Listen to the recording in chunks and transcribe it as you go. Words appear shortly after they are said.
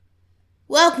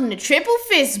Welcome to Triple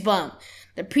Fist Bump,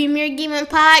 the premier gaming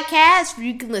podcast where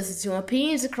you can listen to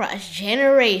opinions across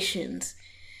generations.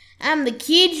 I'm the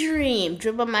Kid Dream,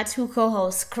 joined by my two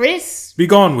co-hosts, Chris. Be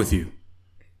gone with you.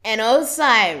 And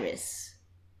Osiris.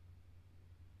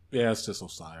 Yeah, it's just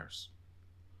Osiris.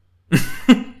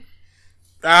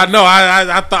 I know.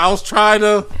 I thought I was trying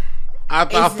to.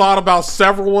 I thought about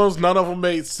several ones. None of them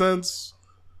made sense.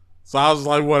 So I was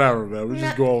like, whatever, man. We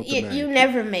just go with the name. You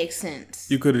never make sense.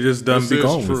 You could have just done Be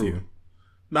Gone with you.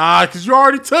 Nah, because you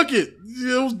already took it.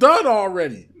 It was done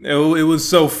already. It was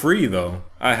so free, though.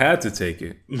 I had to take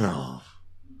it. No.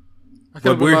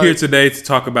 But we're here today to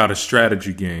talk about a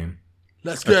strategy game.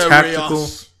 Let's get a tactical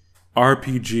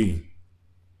RPG.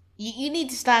 You need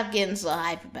to stop getting so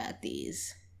hype about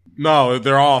these. No,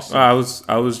 they're awesome. I was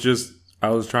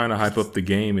trying to hype up the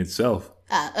game itself.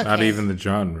 Okay. Not even the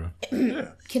genre.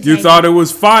 Yeah. You thought it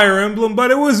was Fire Emblem,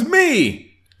 but it was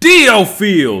me,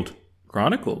 DioField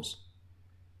Chronicles.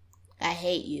 I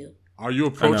hate you. Are you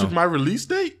approaching my release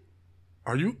date?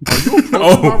 Are you approaching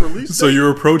my release date? So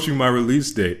you're approaching my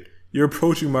release date. You're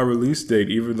approaching my release date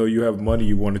even though you have money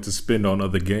you wanted to spend on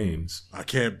other games. I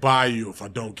can't buy you if I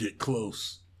don't get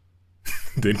close.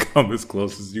 Then come as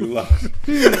close as you like.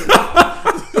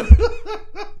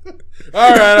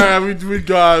 All right, we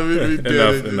got we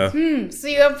did enough. So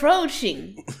you're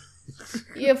approaching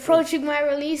my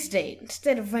release date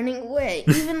instead of running away.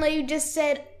 Even though you just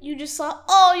saw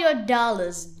all your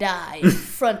dollars die in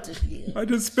front of you. I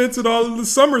just spent it all in the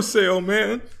summer sale,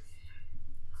 man.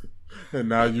 And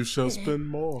now you shall spend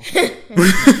more.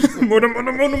 More.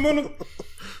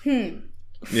 Yeah.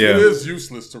 It is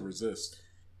useless to resist.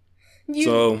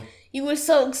 You were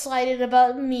so excited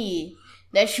about me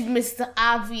that you missed the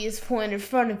obvious point in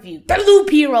front of you. The Loop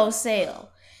Hero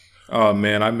sale. Oh,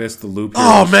 man, I missed the Loop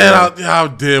Hero sale. Man, I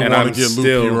did want to get Loop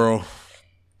Hero.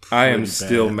 I am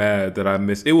still mad that I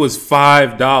missed. It was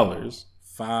 $5.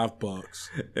 $5.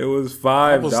 It was $5.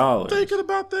 I was thinking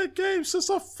about that game since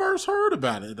I first heard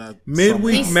about it.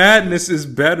 Midweek Madness is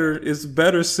better. It's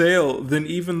better sale than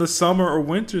even the summer or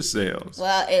winter sales.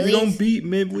 Well, you don't beat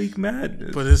Midweek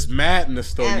Madness. But it's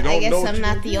madness, though. You don't I guess know I'm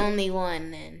not the only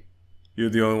one then. You're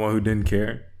the only one who didn't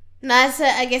care? No,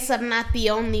 I guess I'm not the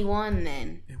only one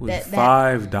then. It was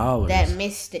 $5. That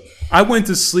missed it. I went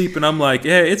to sleep and I'm like,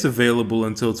 yeah, it's available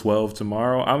until 12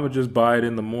 tomorrow. I'm going to just buy it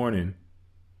in the morning.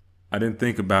 I didn't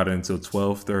think about it until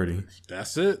 12:30.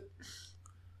 That's it.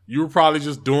 You were probably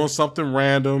just doing something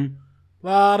random.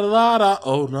 La da la da.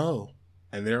 Oh no.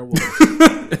 And there it was.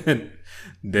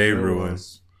 Day ruined.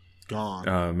 Gone.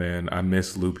 Oh man, I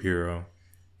miss Loop Hero.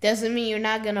 Doesn't mean you're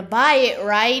not going to buy it,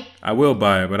 right? I will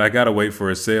buy it, but I got to wait for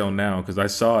a sale now because I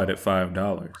saw it at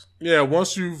 $5. Yeah,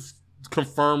 once you've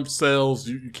confirmed sales,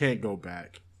 you can't go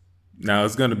back. Now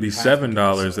it's going to be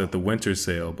 $7 at the winter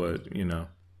sale, but you know,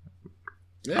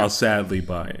 I'll sadly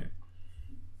buy it.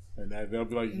 And they'll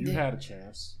be like, you had a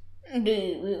chance.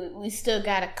 Dude, we still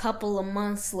got a couple of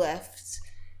months left.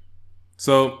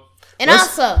 So, and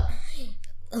also,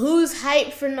 who's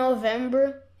hyped for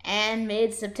November and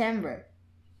mid-September?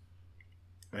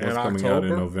 What's coming out in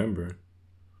November?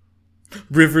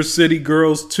 River City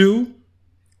Girls 2?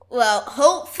 Well,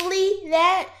 hopefully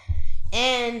that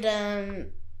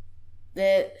and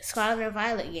the Scarlet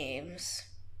Violet games.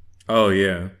 Oh,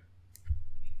 yeah.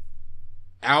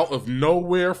 Out of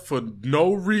nowhere for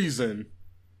no reason,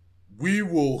 we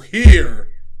will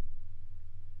hear.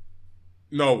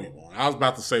 No, we won't. I was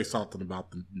about to say something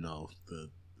about the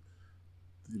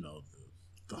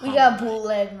we got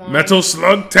bootleg ones. Metal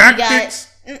Slug Tactics.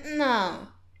 No.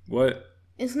 What?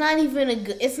 It's not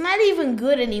even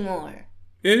good anymore.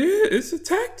 It is. It's a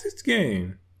tactics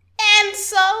game. And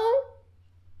so?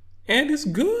 And it's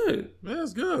good. Yeah,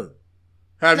 it's good.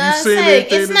 Have you seen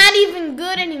anything? It's not even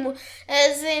good anymore.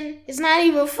 As in, it's not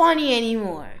even funny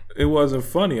anymore. It wasn't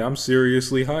funny. I'm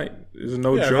seriously hyped. There's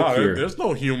no joke here. There's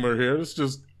no humor here. It's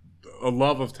just a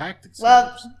love of tactics.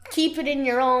 Well, keep it in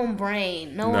your own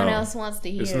brain. No one else wants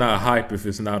to hear it. It's not hype if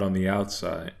it's not on the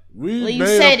outside. You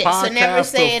said it, so never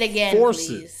say it again,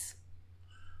 please.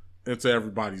 Into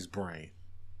everybody's brain.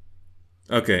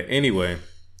 Okay, anyway.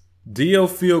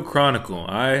 DioField Chronicle.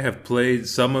 I have played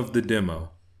some of the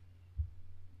demo.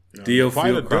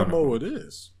 DioField Chronicle. Demo it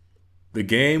is. The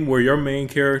game where your main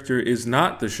character is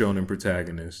not the shonen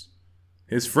protagonist.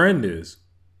 His friend is.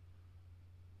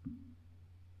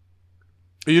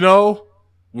 You know,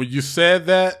 when you said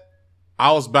that,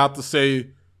 I was about to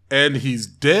say, and he's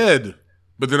dead.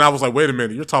 But then I was like, wait a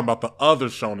minute, you're talking about the other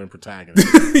shonen protagonist.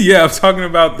 Yeah, I'm talking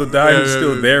about the guy who's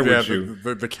still there with you.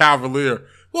 The Cavalier.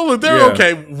 Well, look, they're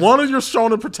okay. One of your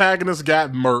shonen protagonists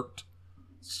got murked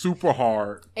super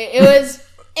hard. It was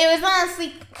it was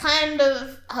honestly kind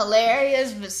of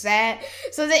hilarious but sad.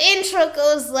 So the intro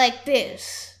goes like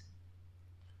this.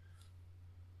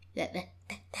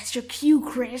 That's your cue,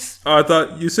 Chris. Oh, I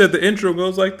thought you said the intro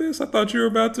goes like this. I thought you were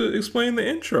about to explain the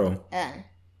intro.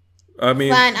 I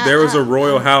mean, Fine, there was a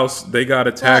royal house. They got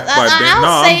attacked by bandits. No,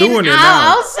 I'm doing it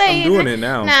now. I'll say I'm doing it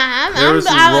now. There was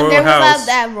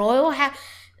that royal house.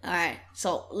 All right,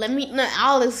 so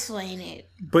I'll explain it.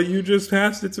 But you just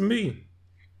passed it to me.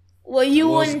 Well, you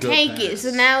wouldn't take it,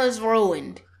 so now it's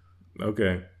ruined.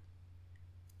 Okay.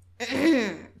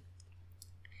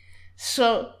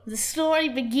 So the story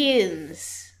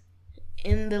begins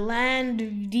in the land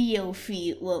of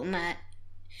Diofield. Well, not.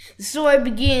 The story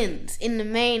begins in the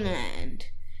mainland.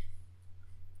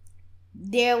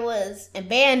 There was a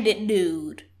bandit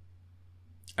dude.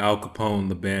 Al Capone,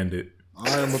 the bandit.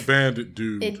 I am a bandit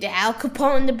dude. Al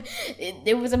Capone,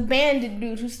 there was a bandit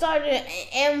dude who started an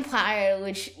empire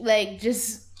which,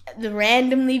 just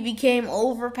randomly became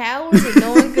overpowered and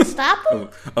no one could stop him.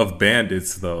 Of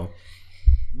bandits, though.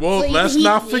 Well, so let's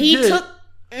not forget.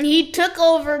 He took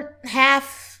over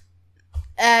half,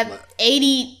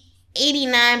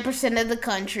 89% of the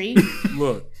country.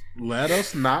 Look, let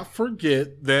us not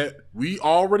forget that we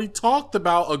already talked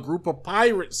about a group of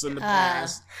pirates in the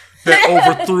past that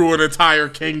overthrew an entire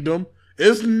kingdom.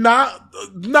 It's not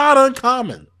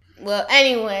uncommon. Well,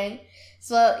 anyway,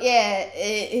 so yeah,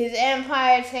 his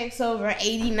empire takes over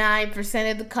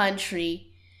 89% of the country.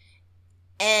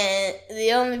 And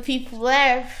the only people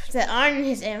left that aren't in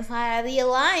his empire are the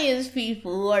Alliance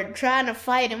people who are trying to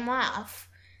fight him off.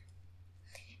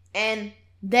 And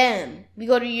then we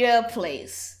go to your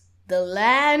place, the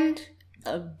land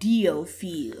of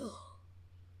Diofield.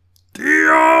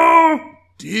 Deal.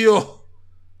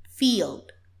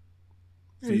 Field.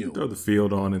 Yeah, you throw the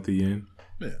field on at the end.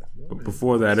 Yeah. But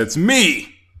before that, it's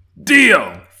me,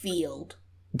 Dio. Field.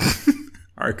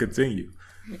 All right, continue.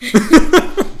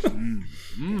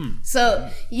 So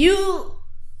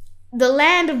the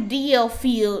land of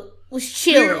Diofield was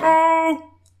chilling.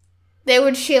 They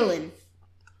were chilling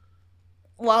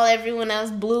while everyone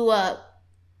else blew up.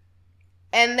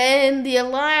 And then the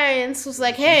Alliance was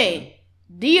like, hey,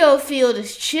 Diofield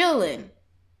is chilling.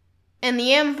 And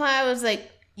the Empire was like,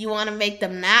 you want to make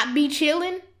them not be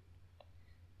chilling?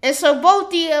 And so both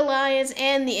the Alliance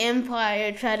and the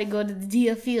Empire tried to go to the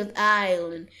Diofield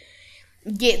Isle and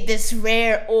get this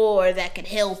rare ore that could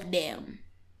help them.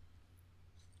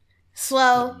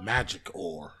 So magic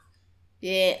ore.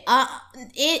 Yeah.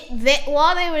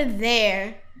 While they were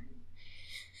there,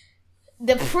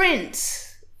 the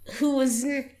prince who was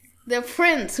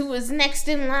next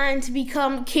in line to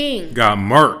become king got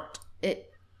murked.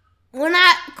 We're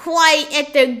not quite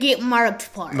at the get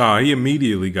murked part. Nah, he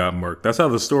immediately got murked. That's how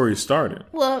the story started.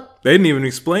 Well, they didn't even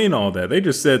explain all that. They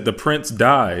just said the prince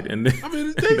died, and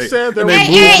they said they moved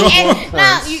on.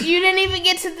 No, you didn't even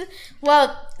get to the.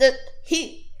 Well,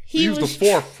 he was the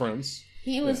fourth prince.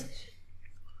 But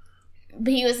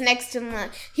he was next in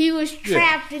line. He was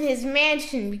trapped in his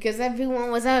mansion because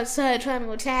everyone was outside trying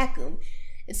to attack him.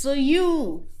 And so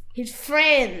you, his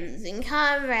friends and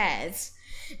comrades,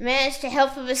 managed to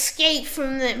help him escape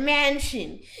from the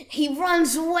mansion. He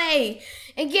runs away.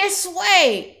 And guess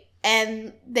what?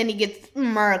 And then he gets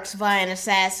murked by an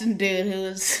assassin dude who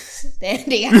was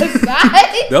standing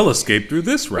outside. They'll escape through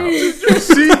this route. Did you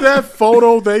see that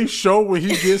photo they show when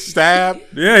he gets stabbed?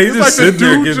 Yeah, he's just sitting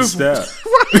there getting stabbed.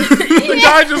 The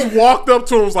guy just walked up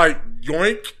to him and was like,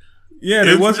 yoink. Yeah, and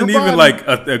it wasn't even like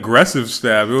an aggressive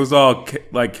stab. It was all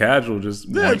casual,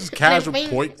 just casual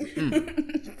point.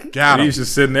 Got him. He's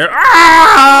just sitting there.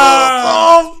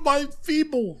 Oh, my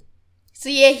feeble. So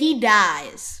yeah, he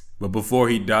dies. But before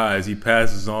he dies, he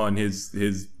passes on his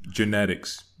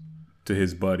genetics to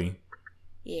his buddy.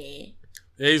 Yeah.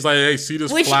 He's like, hey, see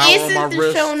this flower on my wrist?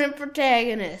 Which isn't the shonen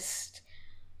protagonist.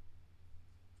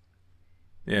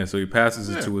 Yeah, so he passes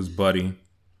it to his buddy,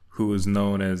 who is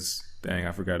known as... Dang,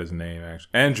 I forgot his name,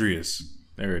 actually. Andreas.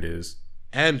 There it is.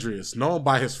 Andreas, known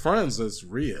by his friends as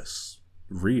Rias.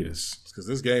 Rias. Because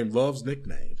this game loves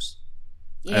nicknames.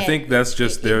 Yeah. I think that's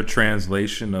just their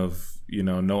translation of,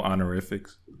 no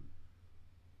honorifics.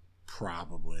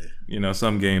 Probably.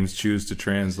 Some games choose to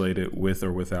translate it with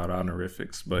or without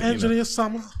honorifics. But Andreas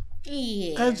Summer.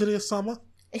 Yeah. Andreas Summer.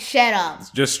 Shut up. It's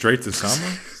just straight to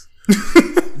Summer?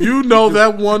 You know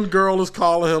that one girl is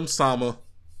calling him Summer.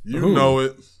 You know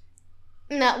it.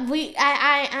 No,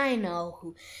 I know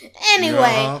who.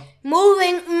 Anyway,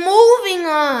 moving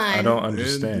on. I don't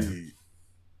understand. Indeed.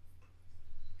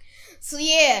 So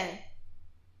yeah,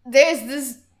 there's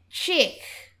this chick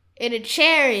in a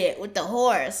chariot with the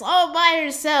horse, all by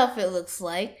herself. It looks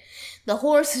like the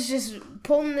horse is just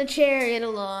pulling the chariot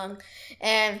along,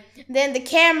 and then the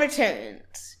camera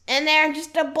turns, and there are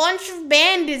just a bunch of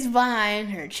bandits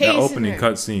behind her, chasing The opening her.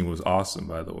 cutscene was awesome,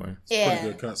 by the way. Yeah.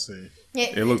 Pretty good cutscene.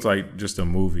 It looked like just a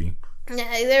movie.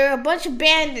 There are a bunch of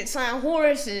bandits on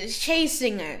horses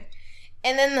chasing her.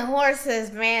 And then the horse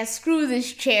says, man, screw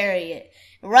this chariot.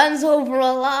 Runs over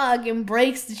a log and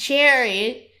breaks the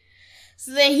chariot.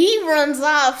 So then he runs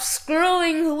off,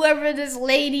 screwing whoever this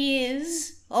lady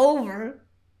is over.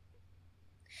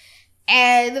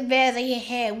 And the band's like,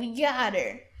 yeah, we got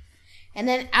her. And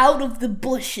then out of the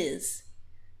bushes,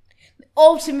 the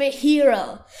ultimate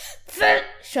hero,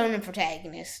 shonen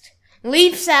protagonist,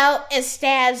 leaps out and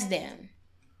stabs them.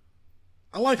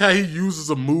 I like how he uses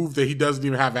a move that he doesn't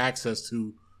even have access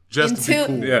to just to be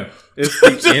cool. Yeah, it's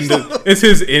it's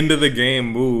his end of the game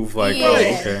move. Like, Yeah. oh,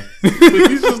 okay. But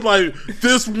he's just like,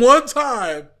 this one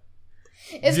time.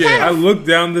 It's Yeah. kind I of looked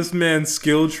down this man's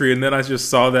skill tree, and then I just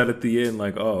saw that at the end.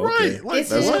 Like, oh, okay, Right. Like, that's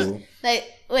This is- cool. like,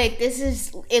 wait, this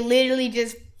is literally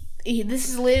just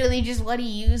what he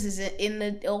uses in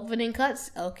the opening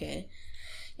cuts. Okay,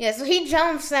 yeah. So he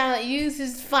jumps out, uses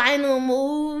his final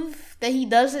move that he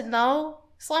doesn't know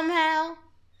somehow,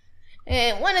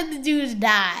 and one of the dudes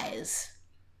dies.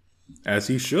 As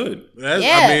he should. Yeah.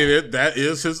 I mean, that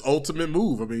is his ultimate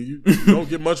move. I mean, you don't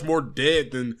get much more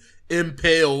dead than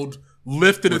impaled,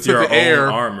 lifted With into your the air.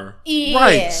 own armor. Yeah,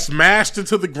 Right, smashed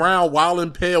into the ground while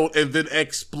impaled and then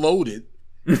exploded.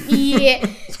 yeah.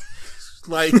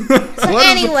 Like, So what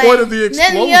is anyway, the point of the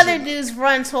explosion? then the other dudes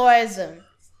run towards him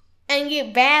and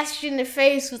get bashed in the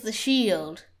face with a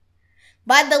shield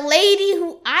by the lady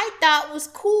who I thought was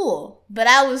cool, but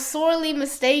I was sorely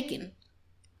mistaken.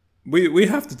 We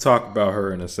have to talk about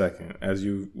her in a second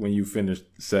when you finish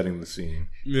setting the scene.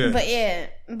 Yeah. But yeah,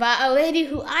 by a lady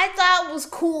who I thought was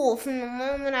cool from the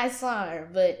moment I saw her,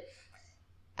 but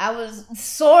I was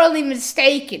sorely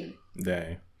mistaken.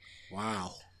 Dang.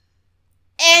 Wow.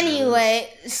 Anyway,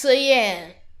 so yeah,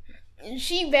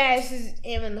 she bashes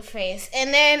him in the face,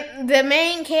 and then the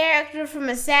main character from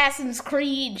Assassin's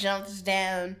Creed jumps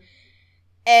down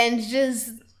and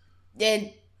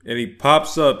And he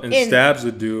pops up and stabs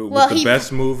a dude with the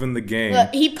best move in the game.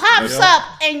 he pops up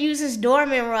and uses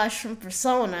Dorman Rush from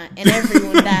Persona, and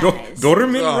everyone dies.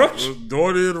 Dorman Rush?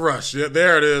 Dorman Rush. Yeah,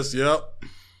 there it is. Yep.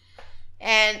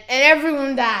 and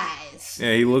everyone dies.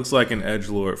 Yeah, he looks like an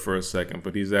edgelord for a second,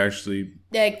 but he's actually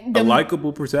Like a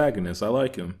likable protagonist. I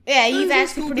like him. Yeah, he's He's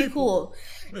actually cool pretty people.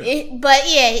 cool. But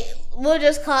yeah, we'll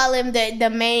just call him the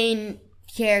main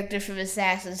character from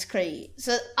Assassin's Creed.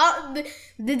 So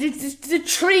the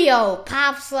trio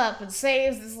pops up and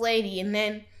saves this lady, and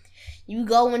then you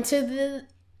go into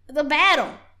the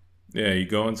battle. Yeah, you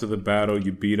go into the battle,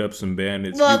 you beat up some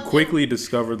bandits. Look- You quickly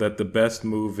discover that the best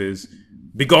move is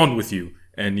 "be gone with you,"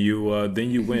 and you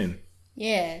then you win.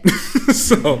 Yeah,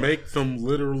 So Make them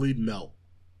literally melt.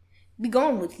 be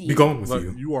gone with you. be gone with Like,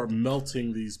 you. you are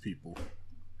melting these people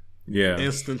Yeah.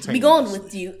 instantaneously. Be gone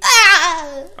with you.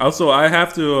 Ah! Also, I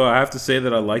have to say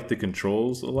that I like the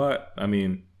controls a lot. I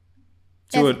mean,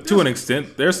 to an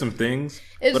extent, there's some things,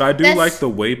 but I do That's- like the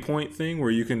waypoint thing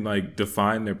where you can like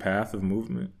define their path of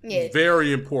movement. Yeah.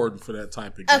 Very important for that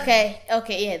type of game.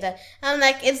 Okay, yeah. I'm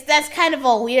like, that's kind of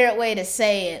a weird way to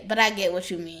say it, but I get what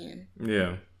you mean.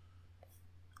 Yeah.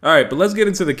 All right, but let's get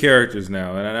into the characters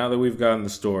now. And now that we've gotten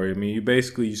the story, I mean,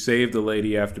 you save the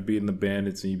lady after beating the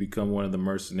bandits, and you become one of the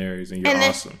mercenaries, and you're And then-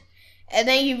 awesome. And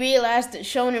then you realize that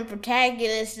shonen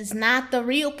protagonist is not the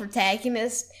real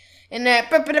protagonist. And that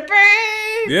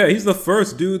Yeah, he's the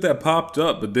first dude that popped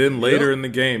up, but then later in the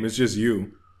game, it's just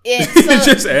you. it's It's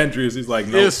just Andrews. He's like,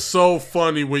 no. It's so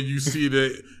funny when you see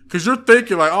that, because you're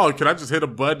thinking like, oh, can I just hit a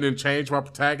button and change my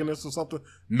protagonist or something?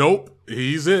 Nope,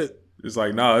 he's it. It's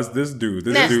like, nah, it's this dude.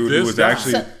 This Nah. dude This who was guy.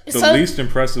 actually the So- least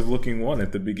impressive looking one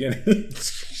at the beginning.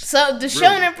 So the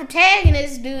shonen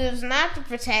protagonist dude is not the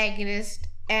protagonist,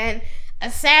 and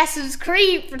Assassin's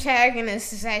Creed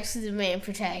protagonist is actually the main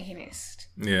protagonist,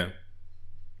 Yeah.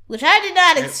 which I did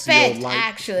not Ezio expect like-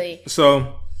 actually.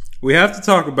 So we have to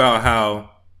talk about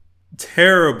how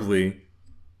terribly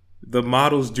the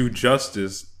models do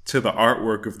justice to the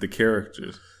artwork of the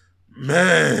characters.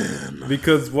 Man.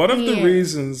 Because one of the Yeah.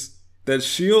 reasons that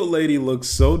Shield Lady looks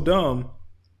so dumb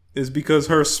is because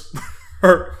her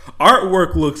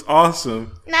artwork looks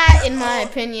awesome. Not in my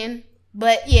opinion,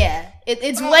 but yeah,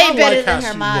 it's I way like better how than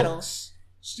her she model. looks.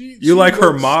 She You like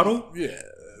her looks- model? Yeah.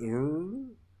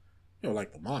 You don't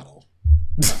like the model.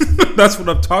 That's what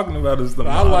I'm talking about. Is the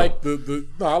I model. like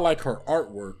I like her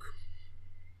artwork.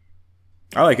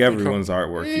 I like everyone's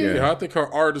artwork. Yeah, Yeah. I think her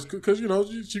art is because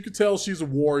you could tell she's a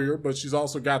warrior, but she's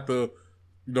also got the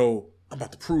I'm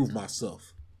about to prove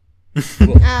myself. I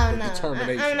don't know.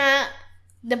 Determination. I'm not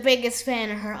the biggest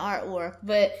fan of her artwork,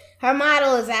 but her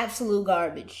model is absolute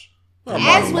garbage.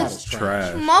 As with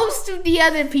trash. most of the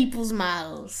other people's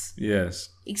models. Yes.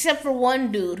 Except for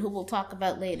one dude who we'll talk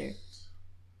about later.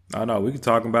 Oh no, we can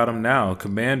talk about him now.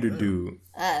 Commander Dude.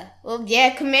 Well,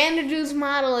 yeah, Commander Dude's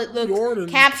model, it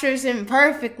looks captures him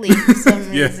perfectly for some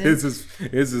reason. Yeah,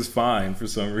 his is fine for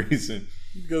some reason.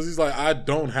 Because he's like, I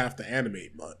don't have to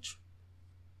animate much.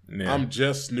 Yeah. I'm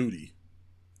just snooty.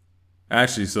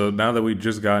 Actually, so now that we've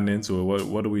just gotten into it,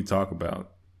 what do we talk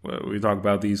about? We talk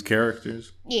about these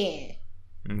characters? Yeah.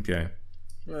 Okay.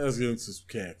 Let's get into some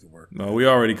character work. No, we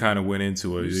already kind of went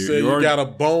into it. You said you got a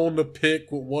bone to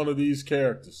pick with one of these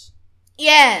characters.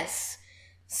 Yes.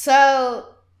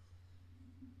 So,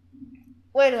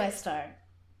 where do I start?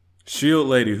 Shield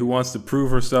Lady who wants to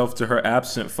prove herself to her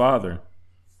absent father.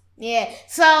 Yeah.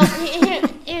 So,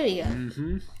 here we go.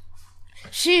 Mm-hmm.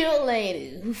 Shield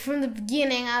Lady, who from the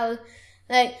beginning I was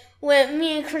like, when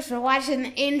me and Chris were watching the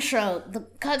intro, the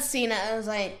cutscene, I was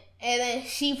like, and then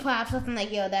she pops up and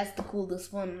like, yo, that's the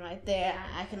coolest one right there.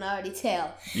 I can already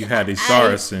tell. You had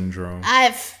Isara syndrome.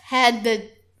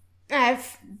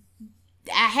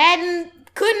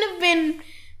 Couldn't have been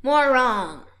more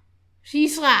wrong. She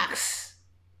sucks.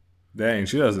 Dang,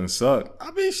 she doesn't suck.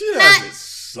 I mean, she doesn't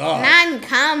suck. Not in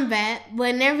combat,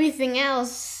 but in everything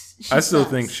else, I still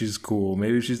think she's cool.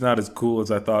 Maybe she's not as cool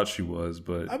as I thought she was,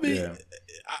 but I mean, yeah.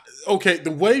 Okay,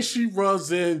 the way she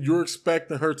runs in, you're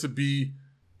expecting her to be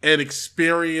an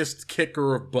experienced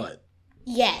kicker of butt.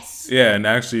 Yes. Yeah, and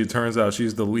actually it turns out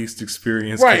she's the least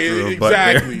experienced kicker of butt.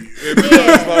 Right, exactly.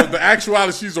 The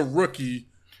actuality, she's a rookie.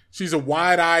 She's a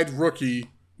wide-eyed rookie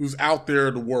who's out there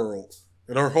in the world.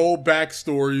 And her whole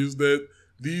backstory is that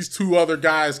these two other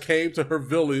guys came to her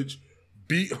village,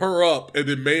 beat her up, and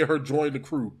then made her join the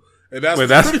crew. And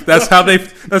that's how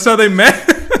they met.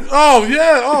 Oh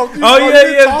yeah.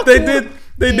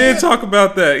 They did talk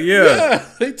about that. Yeah,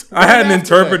 I hadn't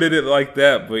interpreted it like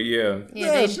that, but yeah.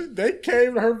 They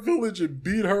came to her village and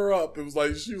beat her up. It was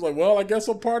like she was like, "Well, I guess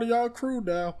I'm part of y'all crew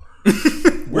now.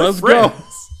 Let's go."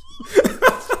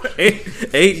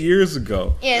 8 years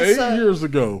ago. Yeah, 8 years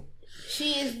ago.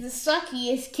 She is the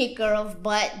suckiest kicker of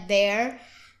butt there,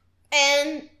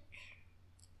 and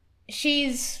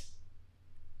she's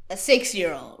a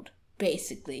 6-year-old,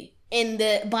 basically, in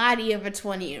the body of a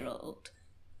 20-year-old.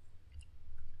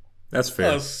 That's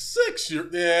fair. A 6-year,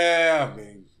 yeah. I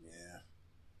mean,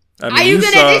 are you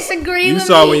gonna disagree with me? You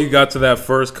saw when you got to that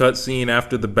first cutscene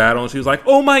after the battle, and she was like,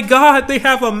 "Oh my god, they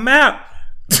have a map!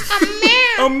 A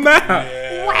map! A map!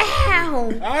 Yeah.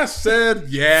 Wow! I said,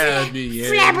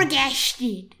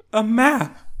 Flabbergasted. A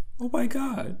map! Oh my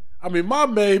god! I mean, my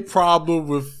main problem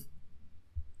with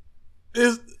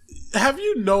is, have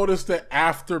you noticed that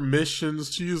after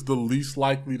missions, she is the least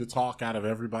likely to talk out of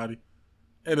everybody,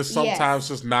 and it's sometimes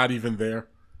just not even there.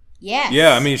 Yes.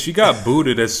 Yeah, I mean, she got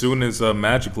booted as soon as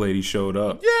Magic Lady showed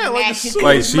up. Yeah, like she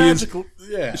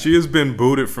has been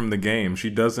booted from the game.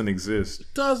 She doesn't exist.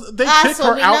 They kick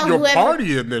her out your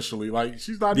party initially? Like,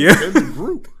 she's not even in the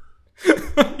group.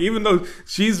 Even though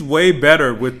she's way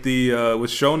better with the with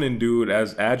Shonen Dude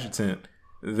as adjutant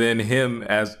than him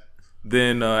as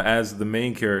the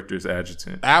main character's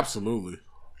adjutant. Absolutely.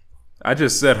 I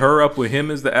just set her up with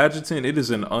him as the adjutant. It is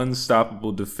an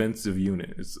unstoppable defensive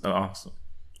unit. It's awesome.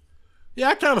 Yeah,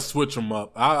 I kind of switch them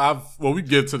up. We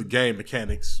get to the game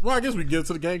mechanics. Well, I guess we get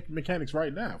to the game mechanics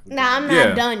right now. Nah, I'm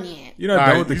not done yet. You're not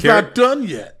done with the character? You're not done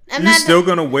yet. You still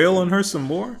going to wail on her some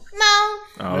more? No. Oh,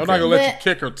 okay. I'm not going to let you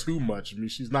kick her too much. I mean,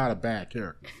 she's not a bad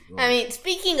character. So. I mean,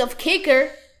 speaking of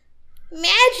kicker,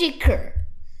 Magiker.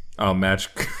 Oh,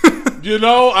 Magic. You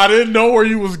know, I didn't know where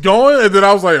you was going, and then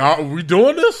I was like, are we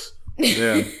doing this?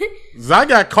 Yeah. I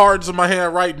got cards in my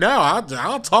hand right now.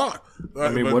 I'll talk. I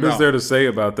mean, what is there to say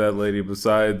about that lady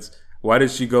besides why did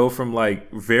she go from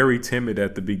like very timid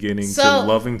at the beginning to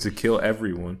loving to kill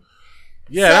everyone?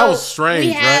 Yeah, that was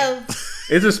strange, right?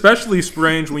 It's especially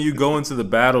strange when you go into the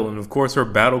battle and of course her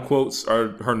battle quotes are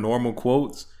her normal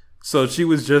quotes. So she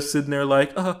was just sitting there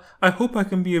like, I hope I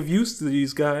can be of use to you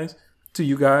guys.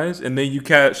 And then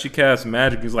she casts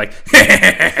magic. He's like,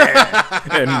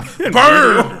 and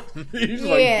burn. He's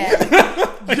like,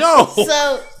 yo.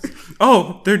 So,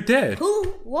 they're dead.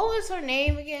 What was her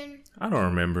name again? I don't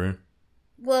remember.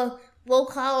 Well, we'll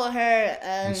call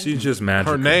her. She's just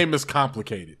magical. Her name is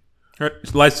complicated.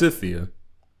 Lysithea.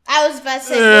 I was about to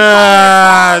say.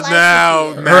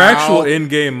 Now, her actual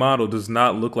in-game model does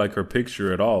not look like her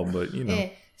picture at all, but you know. Yeah.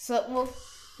 So,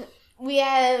 we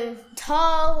have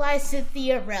tall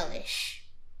Lysithea Relish.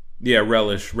 Yeah,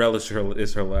 Relish. Relish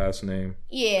is her last name.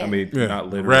 Yeah. I mean, not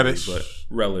literally, Reddish. but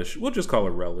Relish. We'll just call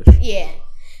her Relish. Yeah.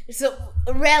 So,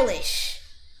 Relish.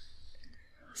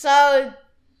 So,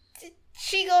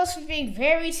 she goes from being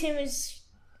very timid.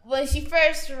 When she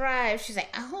first arrived, she's like,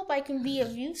 I hope I can be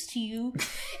of use to you.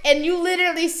 And you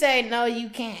literally say, no, you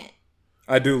can't.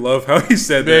 I do love how he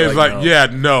said that. He's like, yeah,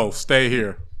 no, stay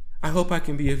here. I hope I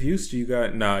can be of use to you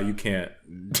guys. Nah, you can't.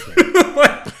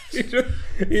 Like, he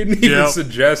didn't even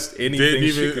suggest anything. Didn't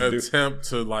she even could attempt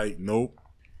to nope.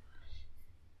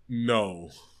 No.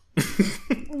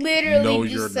 Literally No,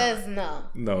 just you're says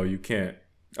not. no. No, you can't.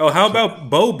 Oh, how about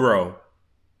Bo Bro?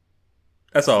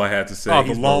 That's all I had to say. Oh, the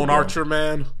He's lone Bo Bro. archer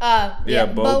man? Yeah,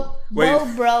 Bo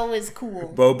Bro is cool.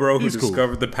 Bo Bro, who He's cool.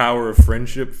 discovered the power of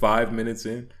friendship 5 minutes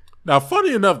in. Now,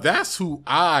 funny enough, that's who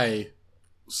I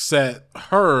set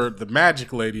her, the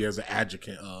magic lady, as an adjunct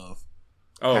of.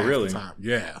 Oh, half the really? time.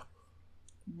 Yeah.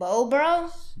 Bro?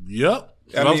 Yep.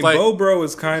 I was mean, like, Bo Bro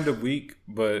is kind of weak,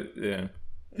 but yeah.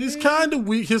 he's kind of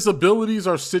weak. His abilities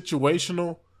are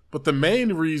situational, but the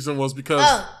main reason was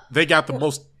because they got the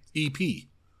most EP.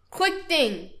 Quick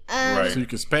thing. Right. So you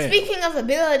can spam. Speaking of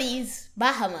abilities,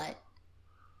 Bahamut.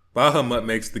 Bahamut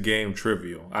makes the game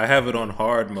trivial. I have it on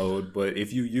hard mode, but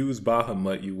if you use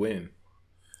Bahamut, you win.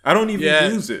 I don't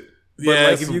even use it. But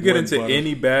like, if you get into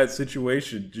any bad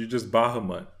situation, you just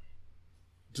Bahamut.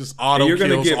 Just auto you're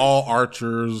gonna kills get- all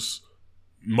archers,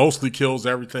 mostly kills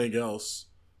everything else.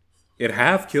 It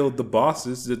half killed the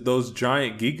bosses. Those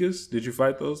giant Gigas. Did you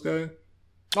fight those guys?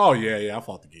 Oh, yeah, I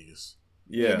fought the Gigas.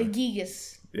 Yeah. The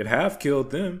Gigas. It half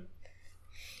killed them.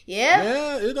 Yeah?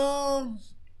 Yeah,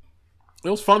 it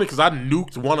was funny because I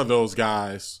nuked one of those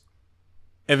guys,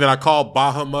 and then I called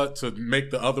Bahamut to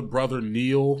make the other brother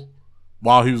kneel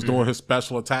while he was doing his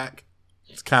special attack.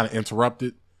 It's kind of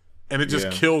interrupted, and it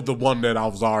just killed the one that I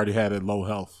was already had at low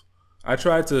health. I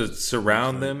tried to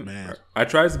surround them. man. I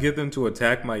tried to get them to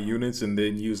attack my units and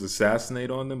then use assassinate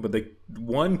on them, but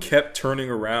one kept turning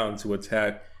around to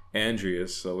attack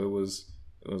Andreas, so it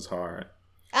was hard.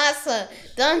 Also,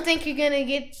 don't think you're gonna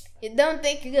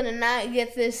not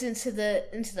get this into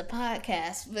the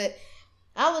podcast, but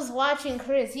I was watching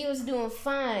Chris. He was doing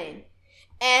fine,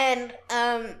 and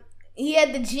he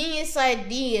had the genius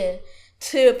idea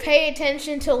to pay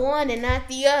attention to one and not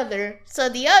the other. So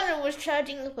the other was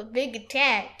charging up a big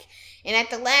attack, and at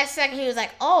the last second he was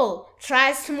like, "Oh,"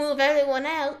 tries to move everyone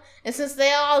out, and since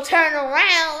they all turn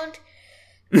around.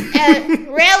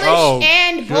 Relish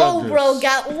and Bo Bro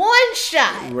got one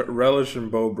shot. Relish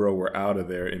and Bo Bro were out of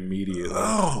there immediately.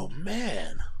 Oh,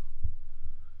 man.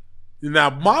 Now,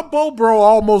 my Bo Bro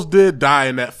almost did die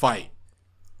in that fight.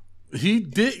 He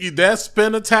did. That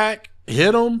spin attack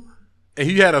hit him, and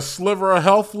he had a sliver of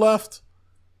health left.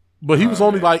 But he was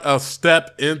only like a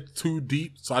step in too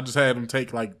deep, so I just had him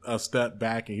take like a step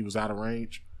back, and he was out of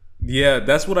range. Yeah,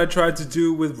 that's what I tried to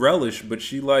do with Relish, but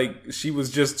she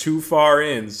was just too far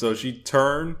in, so she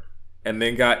turned and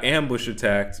then got ambush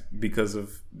attacked because of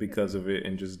it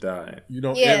and just died. In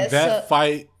that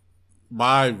fight,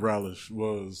 my Relish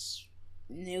was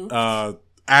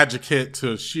adjunct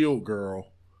to Shield Girl.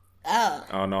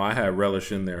 Oh no, I had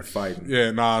Relish in there fighting.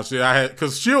 Yeah, see, I had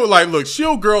because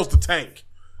Shield Girl's the tank.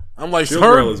 I'm like, Shield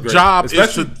Girl her is great. job is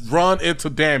Especially- to run into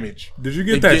damage. Did you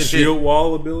get that shield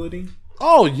wall ability?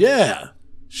 Oh yeah,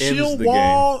 Ends shield the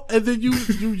wall, and then you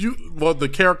the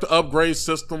character upgrade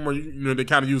system where they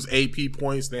kind of use AP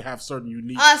points. They have certain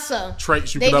unique Also,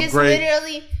 traits you they can just upgrade.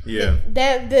 literally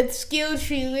the skill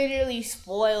tree literally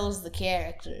spoils the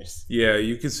characters. Yeah,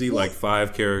 you can see like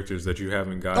 5 characters that you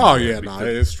haven't gotten. Oh yet yeah, because-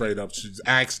 it's straight up. She's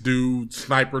axe dude,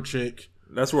 sniper chick.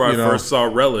 That's where I first saw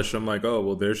Relish. I'm like, oh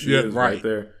well, there she is right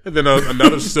there. And then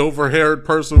another silver-haired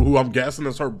person who I'm guessing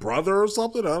is her brother or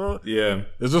something. I don't know. Yeah,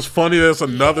 It's just funny there's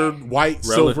another white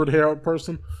silver-haired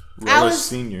person. Relish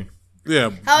Senior.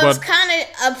 Yeah, I was kind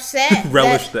of upset.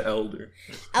 Relish the Elder.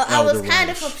 I was Elder kind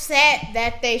Relish. of upset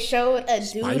that they showed a dude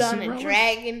Spicy on a Relish?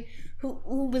 dragon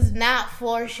who was not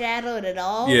foreshadowed at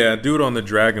all. Yeah, dude on the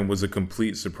dragon was a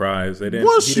complete surprise. They didn't.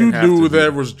 Once he you didn't have knew to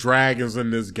there do- was dragons in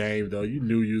this game, though, you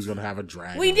knew you was gonna have a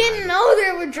dragon. We didn't know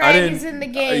there were dragons in the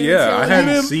game. Yeah, I until-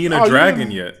 hadn't seen a dragon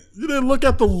yet. You didn't look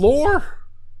at the lore?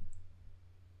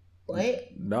 What?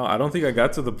 No, I don't think I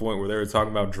got to the point where they were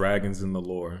talking about dragons in the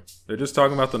lore. They're just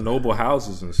talking about the noble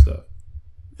houses and stuff.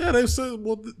 Yeah, they said,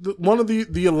 well, one of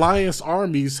the Alliance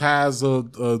armies has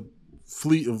a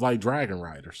fleet of, like, dragon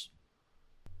riders.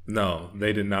 No,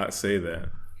 they did not say that.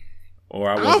 Or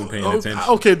I wasn't paying attention.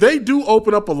 Okay, they do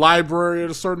open up a library at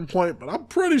a certain point, but I'm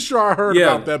pretty sure I heard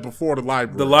about that before the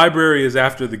library. The library is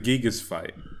after the Gigas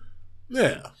fight.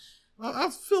 Yeah. I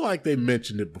feel like they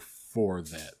mentioned it before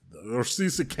that,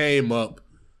 Ursiza came up.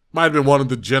 Might have been one of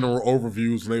the general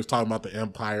overviews when they was talking about the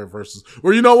Empire versus.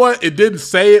 Well, you know what? It didn't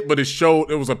say it, but it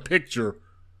showed. It was a picture,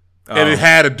 and it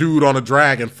had a dude on a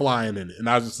dragon flying in it. And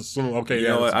I just assumed, okay, you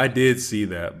know what? I did see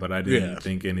that, but I didn't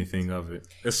think anything of it.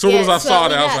 As soon as I saw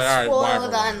that, I was like, all right,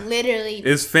 spoiled on literally.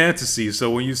 It's fantasy,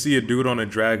 so when you see a dude on a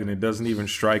dragon, it doesn't even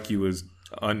strike you as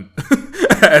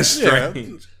as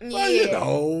strange. Well, you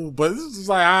know, but this is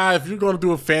like, if you're going to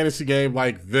do a fantasy game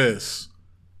like this,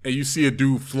 and you see a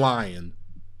dude flying,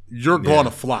 you're going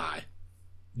to fly.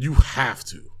 You have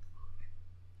to.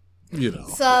 You know.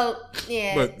 So,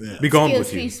 Be gone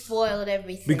with you. Spoiled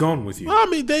everything. Be gone with you. I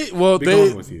mean,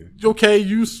 gone with you. Okay,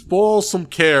 you spoil some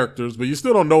characters, but you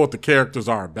still don't know what the characters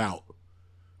are about.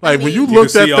 Like, when you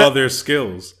looked at all their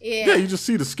skills. Yeah, you just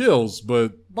see the skills,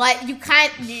 but you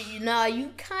kind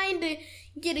of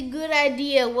get a good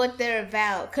idea what they're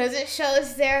about because it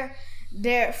shows their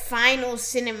final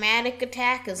cinematic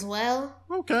attack as well.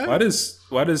 Okay.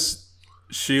 Why does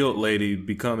Shield Lady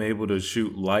become able to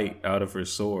shoot light out of her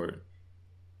sword?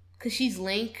 Because she's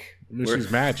Link. I mean, she's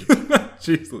magic.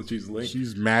 she's Link.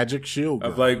 She's magic shield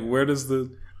girl. I'm like, where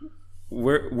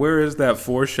is that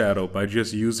foreshadow by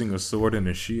just using a sword and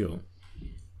a shield?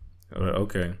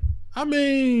 Okay. I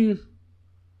mean,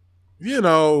 you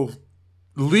know,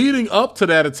 leading up to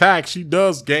that attack, she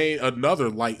does gain another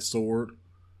light sword.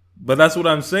 But that's what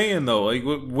I'm saying, though. Like,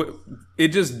 it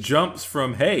just jumps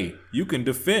from, hey, you can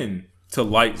defend, to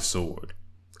light sword.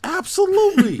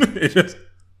 Absolutely. It just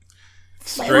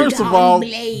First of all,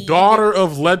 daughter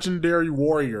of legendary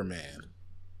warrior man.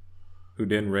 Who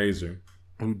didn't raise her.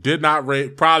 Who did not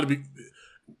raise,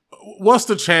 what's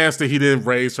the chance that he didn't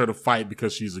raise her to fight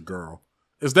because she's a girl?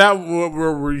 Is that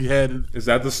where we're headed? Is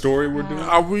that the story we're doing?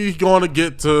 Are we going to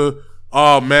get to,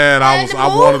 oh man, I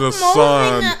wanted a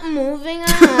son. Moving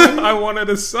on. I wanted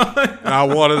a son. I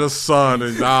wanted a son,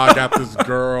 and now I got this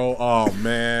girl. Oh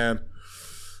man.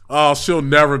 Oh, she'll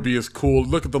never be as cool.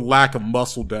 Look at the lack of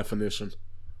muscle definition.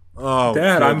 Oh,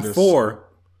 Dad, goodness. I'm 4.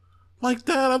 Like,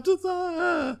 Dad, I'm just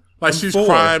like, she's 4.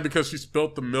 Crying because she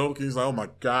spilt the milk. He's like, oh my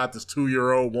God, this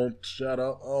 2-year-old won't shut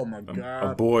up. Oh my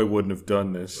God. A boy wouldn't have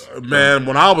done this. Man,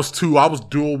 when I was 2, I was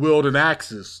dual wielding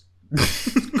axes.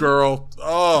 Girl.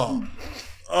 Oh.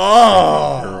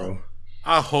 Girl.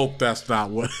 I hope that's not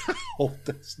what. I hope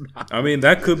that's not. I mean,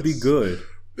 that could be good.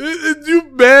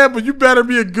 You bad, but you better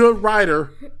be a good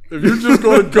writer. If you're just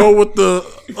going to go with the,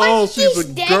 she's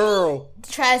a girl.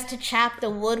 Tries to chop the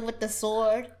wood with the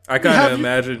sword. I kind of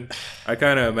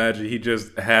imagine he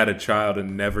just had a child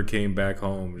and never came back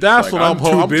home. That's what I'm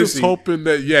hoping. I'm just hoping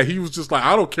that, he was just like,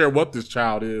 I don't care what this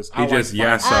child is. He just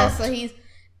Yassop. So he's,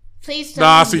 please tell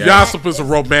Nah, see, Yassop is a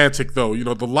romantic, though. You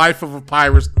know, the life of a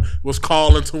pirate was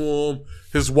calling to him.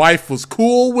 His wife was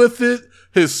cool with it.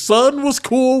 His son was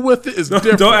cool with it. It's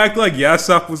different. Don't act like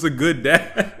Yassop was a good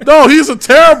dad. No, he's a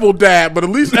terrible dad, but at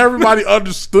least everybody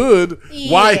understood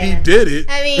why he did it.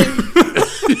 I mean,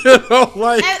 you know,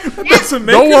 like,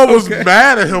 no one was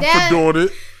mad at him for doing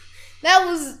it. That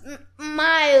was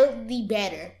mildly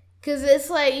better. Because it's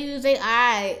like, you say,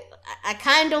 I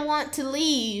kind of want to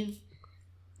leave.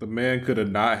 The man could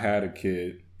have not had a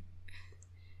kid.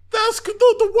 That's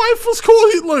the wife was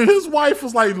cool. His wife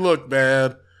was like, look,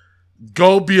 man.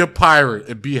 Go be a pirate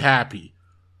and be happy.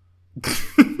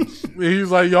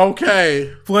 He's like,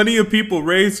 okay. Plenty of people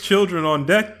raise children on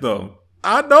deck, though.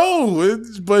 I know,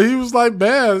 but he was like,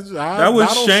 man, that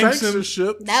was Shanks and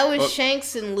ship. That was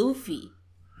Shanks and Luffy.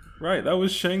 Right, that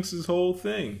was Shanks' whole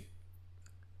thing.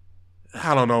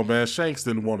 I don't know, man. Shanks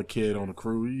didn't want a kid on a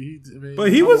crew.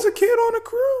 But he was a kid on a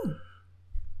crew.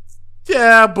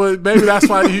 Yeah, but maybe that's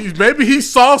why maybe he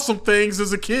saw some things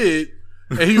as a kid,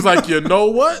 and he's like, you know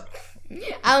what?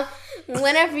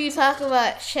 Whenever you talk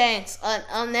about Shanks,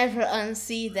 I'll never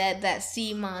unsee that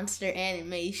sea monster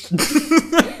animation.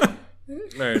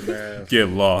 Hey, man. Get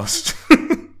lost.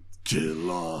 Get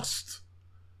lost.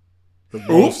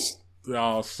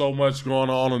 So much going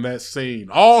on in that scene.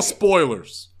 All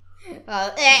spoilers.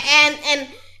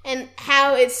 And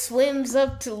how it swims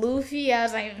up to Luffy, I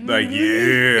was like,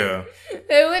 yeah.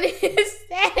 What is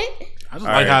that? I just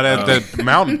like how that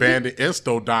mountain bandit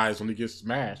Insto dies when he gets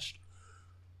smashed.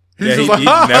 He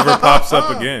never pops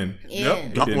up again. Yeah. He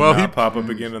did not pop up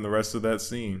again in the rest of that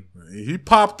scene. He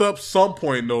popped up some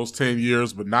point in those 10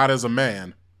 years, but not as a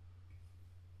man.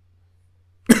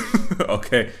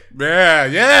 Okay. Yeah,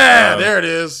 there it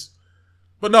is.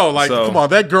 But no, come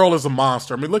on, that girl is a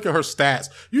monster. I mean, look at her stats.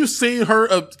 You've seen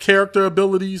her character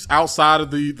abilities outside of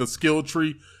the skill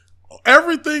tree.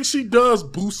 Everything she does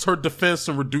boosts her defense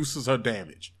and reduces her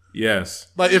damage. Yes.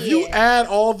 Like, if you add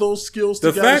all those skills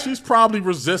together, she's probably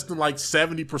resisting like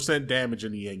 70% damage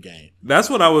in the end game. That's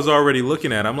what I was already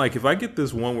looking at. I'm like, if I get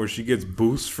this one where she gets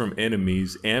boosts from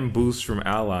enemies and boosts from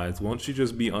allies, won't she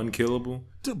just be unkillable?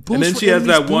 And then she has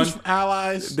that one from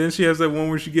allies. Then she has that one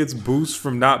where she gets boosts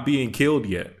from not being killed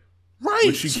yet. Right.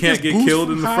 But she can't get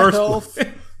killed in the first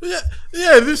place.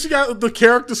 Yeah. Then she got the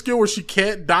character skill where she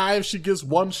can't die if she gets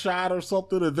one shot or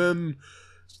something, and then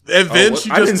she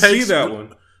just I didn't takes see that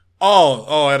one.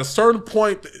 Oh! At a certain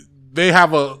point, they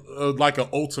have a like an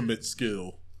ultimate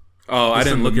skill. Oh, I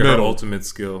didn't look at her ultimate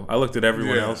skill. I looked at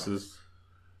everyone else's.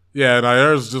 Yeah, and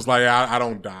hers just like I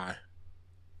don't die.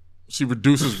 She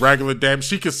reduces regular damage.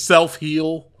 She can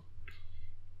self-heal.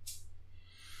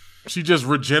 She just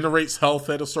regenerates health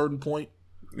at a certain point.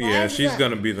 Yeah, she's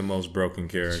gonna be the most broken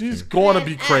character. She's gonna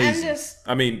be crazy.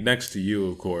 I mean, next to you,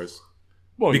 of course.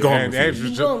 Well, she's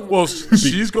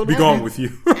going to be gone with you.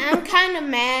 I'm kind of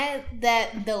mad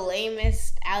that the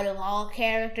lamest out of all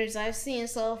characters I've seen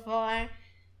so far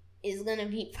is going to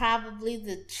be probably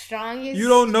the strongest. You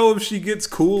don't know if she gets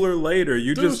cooler later.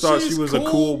 You just thought she was a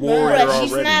cool warrior already.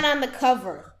 She's not on the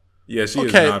cover. Yeah, she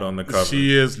is not on the cover.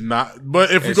 She is not.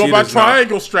 But if we go by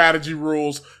triangle strategy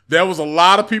rules, there was a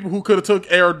lot of people who could have took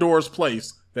Eredor's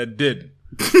place that didn't.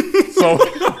 So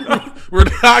we're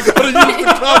not going to use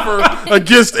the cover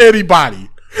against anybody.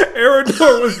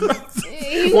 Eredor was not.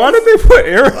 Why did they put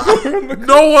Eredor on the cover?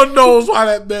 No one knows why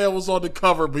that man was on the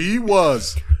cover, but he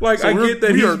was. Like, so I get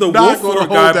that he's the wolf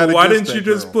guy, but why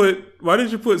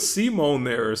didn't you put Simone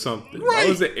there or something? Right. Why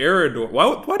was it Eredor?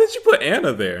 Why did you put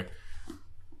Anna there?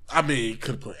 I mean, you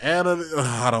could have put Anna.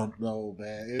 I don't know,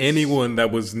 man. Anyone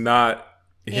that was not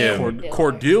him.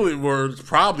 Cordelia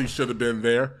probably should have been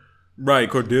there. Right,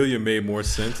 Cordelia made more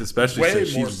sense, especially since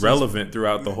she's relevant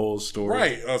throughout the whole story.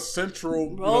 Right, a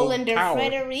central Roland or power.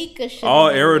 Frederica should. All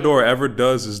Eredor ever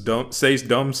does is says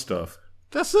dumb stuff.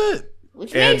 That's it.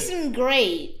 Which makes him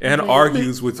great. And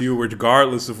argues with you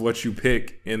regardless of what you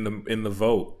pick in the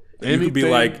vote. You could be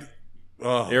like,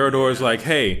 Eredor is like,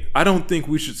 hey, I don't think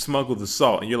we should smuggle the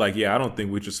salt. And you're like, yeah, I don't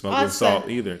think we should smuggle the salt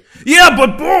either. Yeah,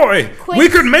 but boy, we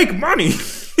could make money.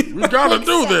 We gotta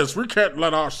do this. We can't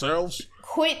let ourselves.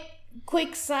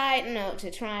 Quick side note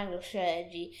to Triangle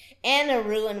Strategy. Anna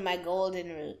ruined my golden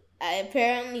route. I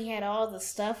apparently had all the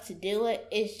stuff to do it.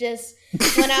 It's just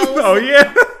when I was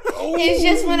It's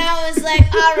just when I was like,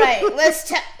 all right,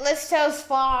 let's tell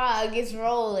Sparrow gets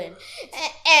rolling.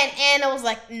 And Anna was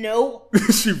like, no.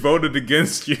 She voted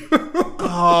against you.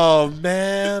 Oh,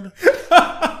 man.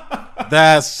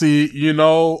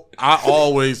 I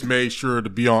always made sure to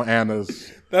be on Anna's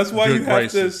That's why you have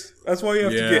graces. That's why you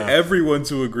have to get everyone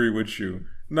to agree with you.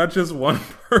 Not just one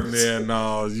person. Yeah,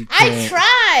 no, you can't. I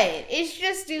tried. It's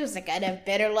just, it was like, I'd have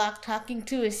better luck talking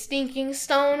to a stinking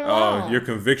stone wall. Oh, your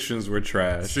convictions were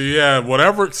trash. See,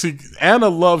 Anna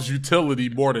loves utility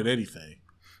more than anything.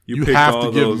 You have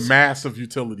to give massive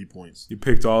utility points. You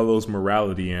picked all those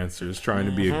morality answers trying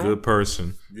to be a good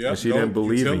person. Yep, and she didn't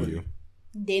believe in you.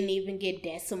 Didn't even get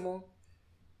decimal.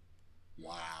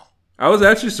 Wow. I was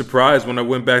actually surprised when I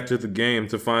went back to the game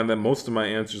to find that most of my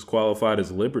answers qualified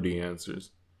as Liberty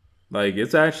answers. Like,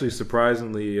 it's actually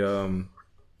surprisingly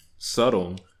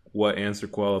subtle what answer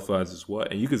qualifies as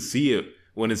what. And you could see it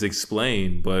when it's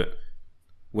explained, but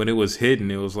when it was hidden,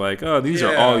 it was like, oh, these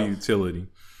are all utility.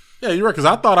 Yeah, you're right, because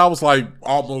I thought I was like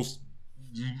almost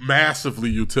massively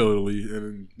utility.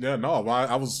 And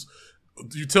I was,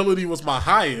 utility was my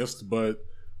highest, but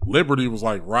Liberty was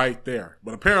like right there.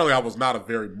 But apparently I was not a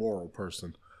very moral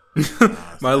person.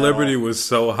 My Liberty was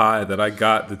so high that I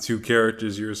got the two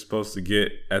characters you were supposed to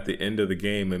get at the end of the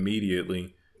game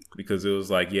immediately, because it was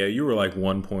like, you were like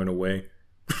 1 point away.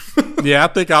 Yeah, I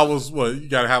think I was, you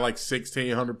gotta have like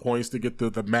 1,600 points to get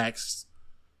the max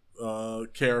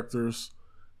characters.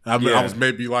 I mean, I was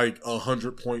maybe like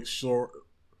 100 points short,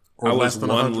 or less than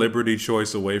 100. Liberty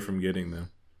choice away from getting them.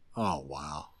 Oh,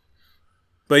 wow.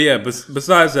 But yeah,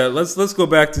 besides that, let's go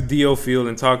back to Dio Field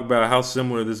and talk about how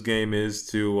similar this game is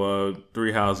to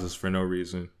Three Houses for no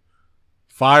reason.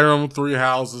 Fire Emblem Three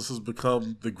Houses has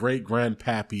become the great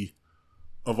grandpappy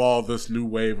of all this new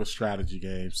wave of strategy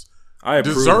games. I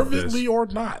approve deservedly of this. Or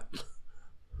not.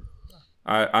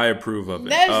 I approve of it.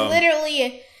 There's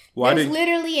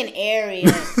literally an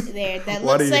area there that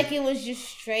looks like it was just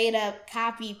straight up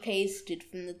copy pasted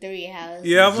from the Three Houses.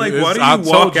 Yeah, I'm like, why do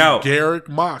you walk out? Garrick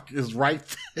Mach is right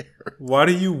there. Why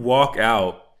do you walk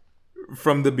out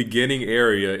from the beginning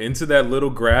area into that little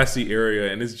grassy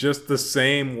area, and it's just the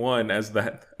same one as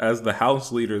the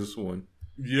house leader's one?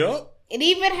 Yep. It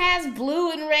even has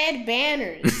blue and red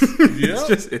banners.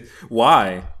 Yep.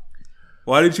 Why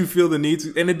Why did you feel the need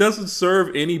to? And it doesn't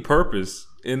serve any purpose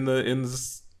in the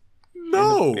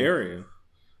area.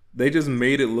 They just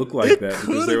made it look like that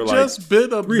because they were like, just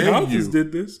been a 3 menu. houses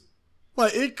did this.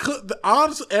 Like it could,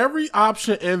 honestly, every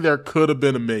option in there could have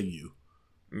been a menu.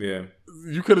 Yeah,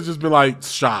 you could have just been like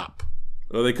shop.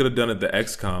 Well, they could have done it the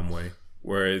XCOM way,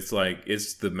 where it's like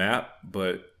it's the map,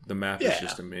 but the map is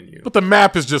just a menu. But the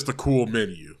map is just a cool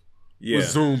menu. Yeah, with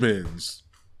zoom ins.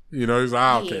 You know, he's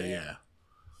like, okay,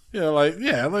 but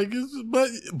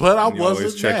I wasn't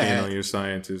always checking in mad. on your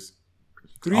scientists.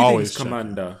 Always Greetings,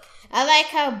 Commander. I like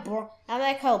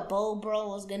how Bo Bro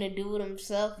was gonna do it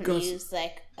himself, and he was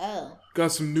like, "Oh,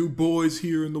 got some new boys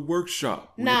here in the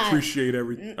workshop. We appreciate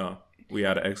everything." Oh, we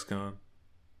out of XCOM.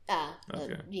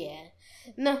 Okay. Yeah.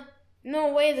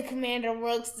 No way the commander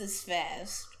works this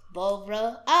fast, Bo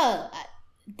Bro.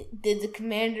 Did the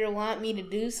commander want me to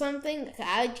do something?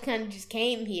 I kind of just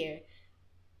came here.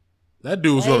 That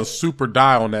dude was gonna super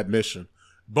die on that mission.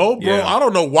 Bo Bro, I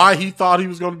don't know why he thought he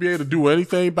was gonna be able to do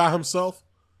anything by himself.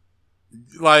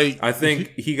 Like, I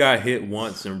think he got hit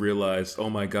once and realized,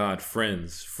 oh my god,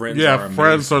 friends are amazing.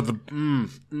 Friends are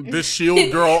this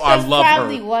shield girl. I love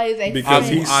her why because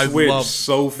he switched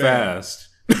so fast.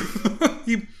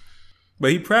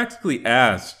 But he practically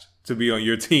asked to be on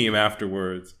your team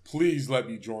afterwards. Please let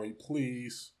me join,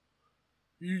 please.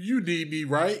 You need me,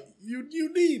 right? You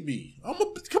need me.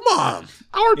 Come on,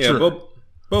 Archer. Yeah,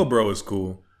 Bo Bro is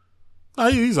cool.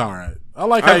 He's all right. I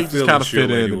like how he just kind of fit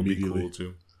in immediately. Be cool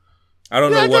too. I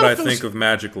don't know what I think of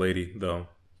Magic Lady though.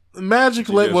 Magic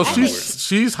Lady. Well,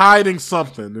 she's hiding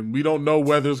something, and we don't know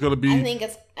whether it's going to be.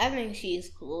 I think she's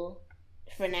cool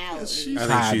for now. I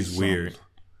think she's weird.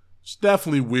 She's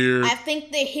definitely weird. I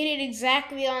think they hit it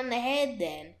exactly on the head.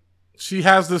 Then she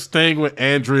has this thing with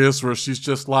Andreas where she's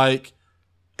just like,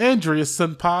 Andreas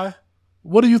senpai,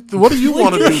 what do you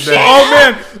want to do now? Oh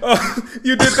man,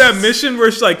 you did that mission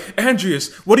where she's like,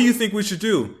 Andreas, what do you think we should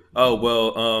do? Oh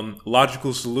well,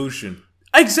 logical solution.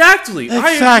 Exactly.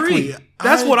 I agree.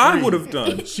 That's what I would have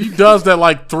done. She does that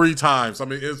like 3 times. I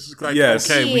mean, it's like,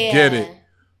 okay, we get it.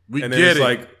 We and get then it's it.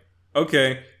 like,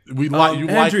 okay,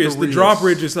 Andreas, the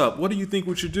drawbridge is up. What do you think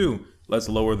we should do? Let's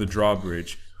lower the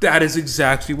drawbridge. That is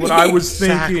exactly what I was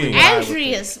thinking.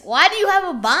 Andreas, why do you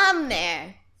have a bomb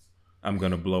there? I'm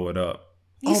gonna blow it up.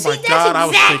 You see, that's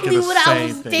exactly what I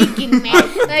was thinking, man.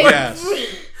 Like, yes.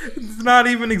 It's not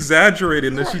even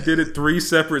exaggerated that she did it 3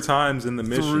 separate times in the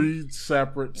mission. 3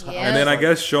 separate times. And then I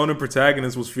guess Shonen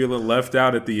protagonist was feeling left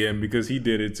out at the end because he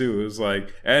did it too. It was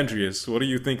like, Andreas, what do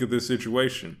you think of this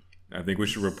situation? I think we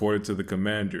should report it to the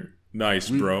commander.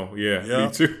 Nice, bro. Yeah,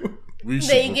 me too. We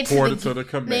should report it to the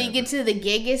commander. Then you get to the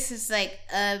Gigas, it's like,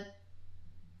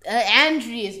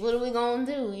 Andreas, what are we gonna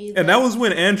do? And that was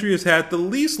when Andreas had the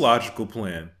least logical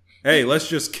plan. Hey, let's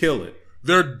just kill it.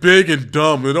 They're big and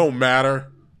dumb. It don't matter.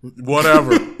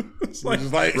 Whatever. It's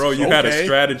like, bro, you had a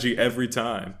strategy every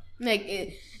time. To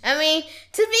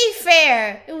be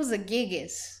fair, it was a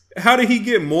Gigas. How did he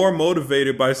get more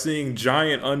motivated by seeing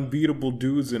giant, unbeatable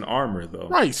dudes in armor, though?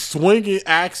 Right, swinging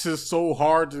axes so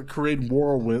hard to create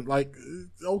whirlwind. Like,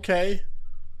 okay.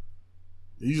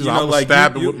 I'm gonna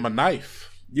stab it with my knife.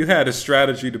 You had a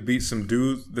strategy to beat some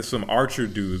dudes, some archer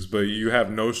dudes, but you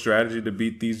have no strategy to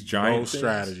beat these giant things?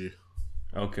 Strategy.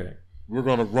 Okay. We're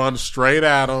gonna run straight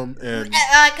at them and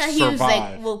survive. He was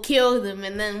like, "We'll kill them,"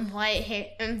 and then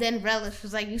then Relish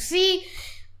was like, "You see,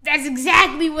 that's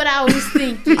exactly what I was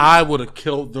thinking." I would have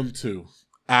killed them too.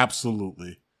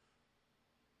 Absolutely.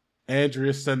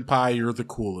 Andreas senpai, you're the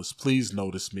coolest. Please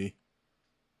notice me.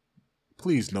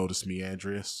 Please notice me,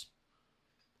 Andreas.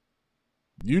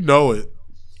 You know it.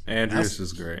 Andreas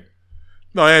is great.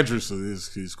 No, Andreas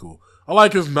he's cool. I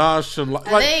like his nonchalant.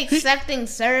 Are they accepting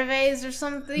surveys or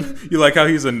something? You like how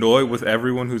he's annoyed with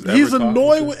everyone who's ever He's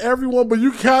annoyed with everyone, but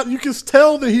you can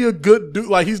tell that he's a good dude.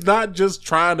 Like, he's not just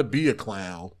trying to be a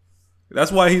clown.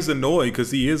 That's why he's annoyed,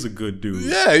 because he is a good dude.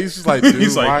 Yeah, he's just like, dude,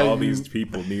 he's like, all these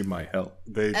people need my help.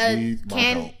 They need my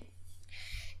help.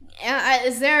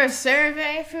 Is there a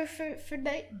survey for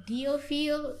Dio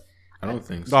Field? I don't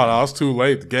think so. No, it's too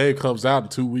late. The game comes out in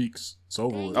 2 weeks. It's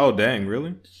over with. Oh, dang,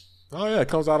 really? Oh, yeah, it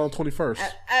comes out on 21st.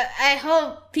 I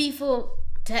hope people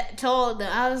told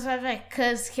them. I was like,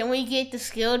 because can we get the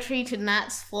skill tree to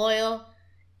not spoil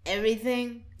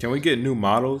everything? Can we get new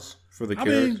models for the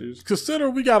characters? Consider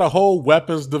we got a whole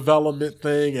weapons development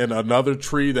thing and another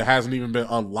tree that hasn't even been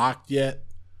unlocked yet.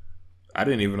 I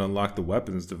didn't even unlock the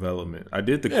weapons development. I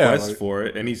did the quest for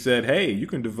it, and he said, hey, you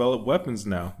can develop weapons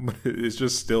now. But it's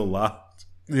just still locked.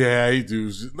 Yeah, he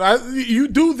does. You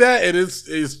do that, and it's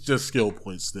just skill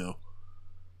points still.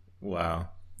 Wow.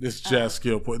 It's just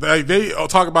skill point. They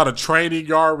talk about a training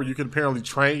yard where you can apparently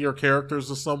train your characters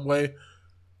in some way.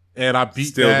 And I beat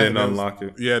Still that. didn't unlock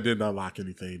it. Yeah, it didn't unlock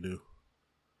anything new.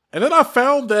 And then I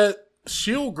found that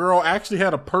Shield Girl actually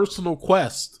had a personal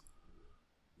quest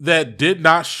that did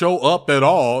not show up at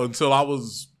all until I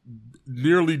was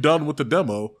nearly done with the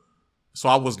demo. So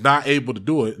I was not able to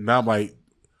do it. And now I'm like,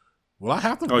 will I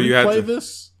have to replay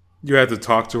this? You had to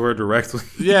talk to her directly?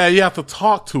 Yeah, you have to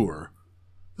talk to her.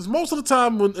 Because most of the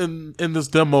time when in this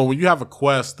demo, when you have a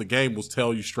quest, the game will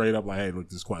tell you straight up, like, hey, look,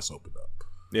 this quest opened up.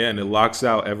 Yeah, and it locks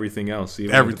out everything else,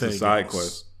 even Everything with the side else.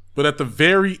 quest. But at the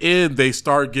very end, they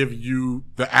start giving you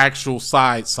the actual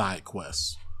side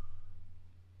quests.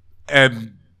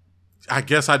 And I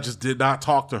guess I just did not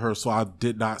talk to her, so I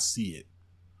did not see it.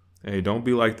 Hey, don't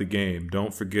be like the game.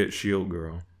 Don't forget Shield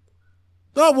Girl.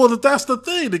 No, well, that's the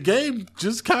thing. The game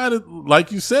just kind of,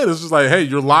 like you said, it's just like, hey,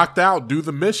 you're locked out. Do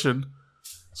the mission.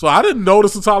 So I didn't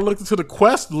notice until I looked into the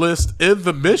quest list in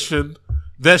the mission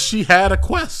that she had a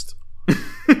quest.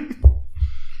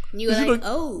 You were like,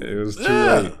 oh. It was too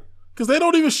late. Because they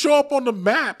don't even show up on the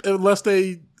map unless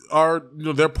they are,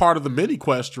 they're part of the mini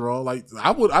quest you're on. Like,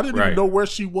 I didn't even know where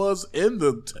she was in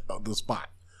the spot.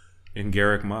 In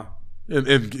Garrick Mach.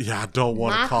 And yeah, I don't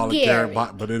want to call it Garrick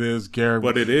Mach, but it is Garrick.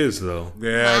 But it is, though.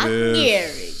 Yeah, Mach it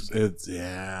is. Garrick. It's,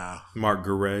 yeah. Mark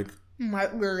Gareg.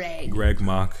 Mark Gareg. Greg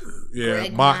Mach. Yeah,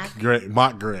 Greg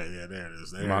Mach Greg. Yeah, there it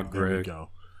is. Mach there we Greg. go.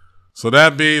 So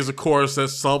that means, of course, at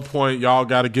some point, y'all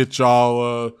got to get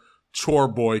y'all chore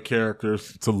boy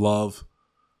characters to love.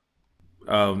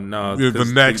 No.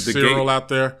 The next the Cyril game- out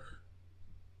there.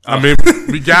 I mean,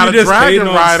 we got a You just Dragon hating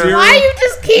on Rider. Cyril? Why you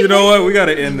just keep You know what? We got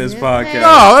to end this podcast.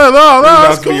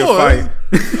 No, This it's about to be a cool.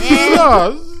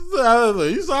 fight. No,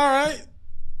 he's all right.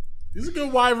 He's a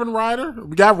good Wyvern rider.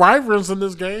 We got Wyverns in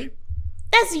this game.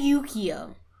 That's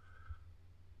Yukio.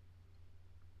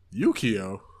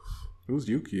 Yukio. Who's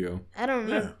Yukio? I don't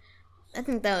know. Yeah. I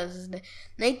think that was his name.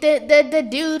 Like the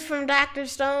dude from Dr.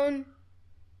 Stone.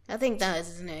 I think that was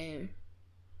his name.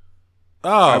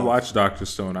 I Oh, watched Dr.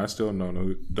 Stone. I still don't know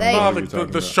who the you're talking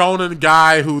about. shonen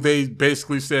guy who they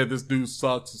basically said this dude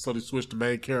sucks, so they switched the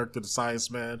main character to Science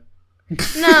Man.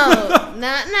 No,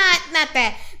 not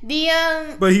that.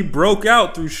 The But he broke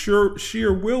out through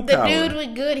sheer willpower. the dude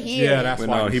with good hearing. Yeah, that's But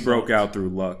why no, he sucks. broke out through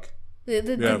luck. the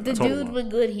Yeah, dude totally.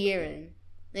 with good hearing.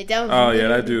 Like that was Oh, yeah, really-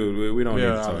 that dude. We don't need to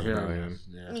Yeah, talk here about it him. is.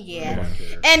 Yeah.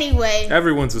 Anyway,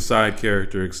 Everyone's a side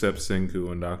character except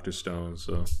Senku and Dr. Stone,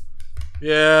 so.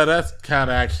 Yeah, that's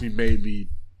kind of actually made me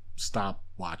stop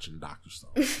watching Dr.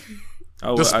 Stone.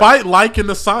 Oh, Despite liking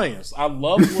the science. I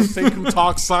love when Senku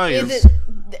talks science, it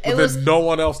but was then no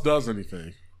one else does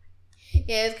anything.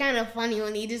 yeah, it's kind of funny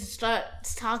when he just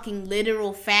starts talking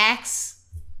literal facts.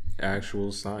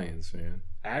 actual science, man.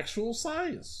 Actual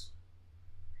science.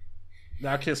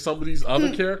 Now, can some of these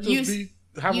other characters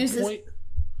have a uses- point?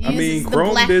 I mean, Uses the Chrome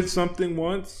black- did something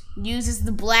once. Uses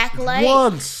the black light.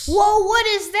 Once. Whoa, what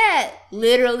is that?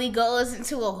 Literally goes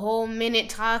into a whole minute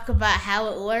talk about how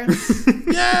it works.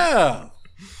 Yeah.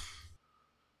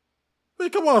 Man,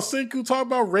 come on, Senku talk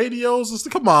about radios.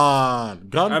 Come on.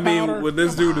 Gunpowder. I mean, when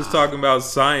this dude is talking about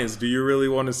science, do you really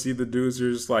want to see the dudes who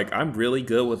are just like, I'm really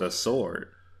good with a sword?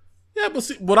 Yeah, but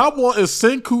see, what I want is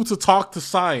Senku to talk to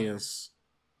science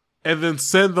and then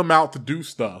send them out to do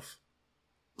stuff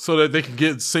so that they can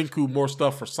get Senku more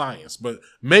stuff for science, but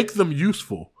make them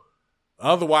useful.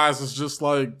 Otherwise, it's just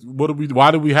like,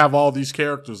 why do we have all these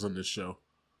characters in this show?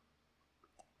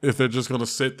 If they're just going to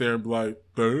sit there and be like,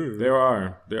 "Duh." There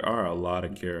are a lot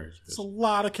of characters. It's a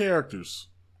lot of characters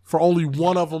for only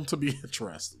one of them to be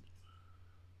interested.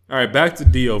 All right, back to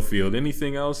Dio Field.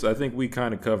 Anything else? I think we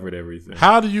kind of covered everything.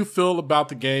 How do you feel about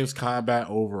the game's combat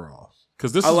overall?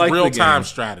 Because this I is like the real-time game.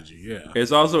 strategy, yeah.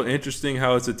 It's also interesting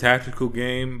how it's a tactical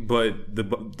game, but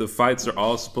the fights are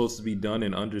all supposed to be done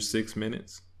in under 6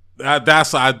 minutes.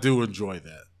 I do enjoy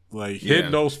that. Like, hitting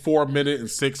Yeah. those 4-minute and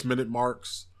 6-minute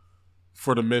marks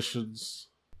for the missions.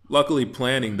 Luckily,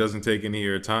 planning doesn't take any of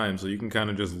your time, so you can kind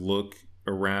of just look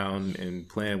around and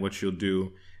plan what you'll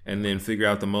do, and then figure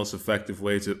out the most effective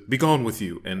way to be gone with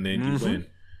you, and then you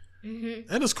win.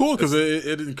 And it's cool because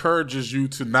it encourages you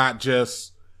to not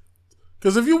just...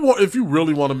 Because if you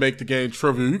really want to make the game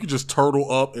trivial, you can just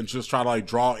turtle up and just try to like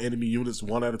draw enemy units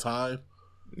one at a time.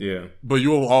 Yeah. But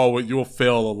you'll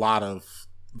fail a lot of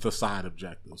the side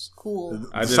objectives. Cool.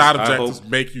 The side objectives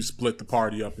make you split the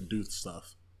party up and do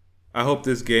stuff. I hope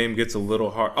this game gets a little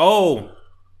hard. Oh,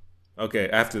 okay.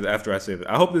 After I say that,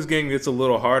 I hope this game gets a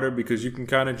little harder because you can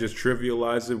kind of just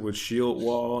trivialize it with Shield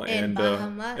Wall And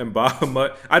Bahamut. and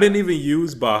Bahamut. I didn't even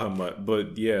use Bahamut,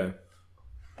 but yeah.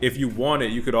 if you want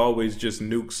it, you could always just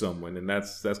nuke someone, and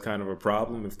that's kind of a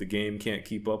problem if the game can't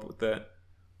keep up with that.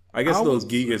 I guess those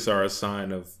Gigas are a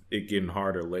sign of it getting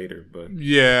harder later, but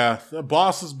yeah, the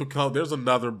bosses become. There's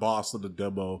another boss in the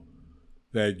demo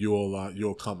that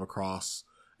you'll come across,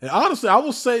 and honestly, I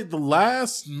will say the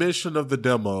last mission of the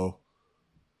demo,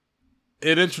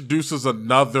 it introduces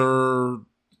another,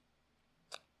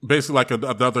 basically like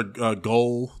another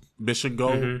mission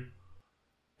goal. Mm-hmm.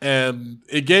 And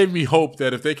it gave me hope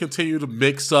that if they continue to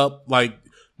mix up, like,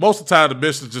 most of the time the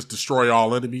missions just destroy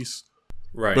all enemies.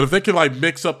 right. But if they can, like,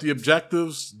 mix up the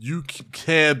objectives, you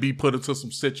can be put into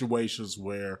some situations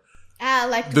where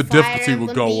like the difficulty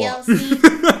will go up.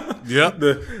 Yep.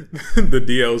 The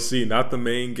DLC, not the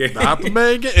main game. Not the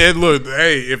main game. And look,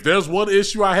 hey, if there's one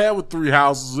issue I had with Three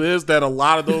Houses is that a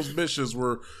lot of those missions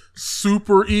were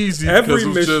super easy. Every because it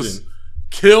was mission. just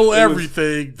kill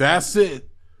everything. That's it.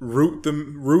 Root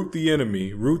the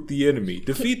enemy.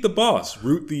 Defeat the boss.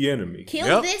 Root the enemy.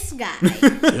 Kill this guy.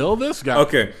 Kill this guy.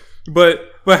 Okay,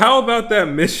 but how about that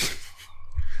mission?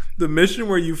 The mission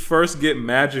where you first get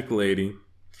Magic Lady,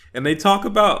 and they talk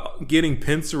about getting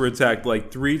pincer attacked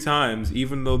like 3 times,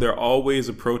 even though they're always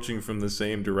approaching from the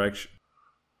same direction.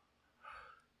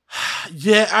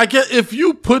 Yeah, I get if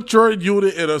you put your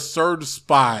unit in a certain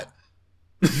spot,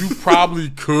 you probably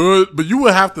could, but you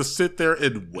would have to sit there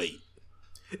and wait.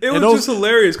 It was just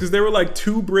hilarious because there were like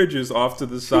 2 bridges off to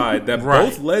the side that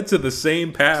both led to the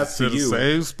same path to you. The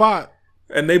same spot.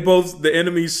 And the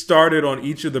enemies started on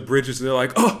each of the bridges. And they're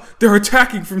like, oh, they're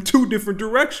attacking from 2 different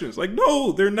directions. Like,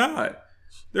 no, they're not.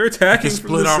 They're attacking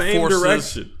from the same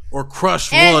direction. Or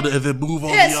crush one and then move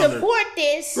on the other. To support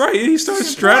this. Right, and he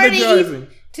starts strategizing.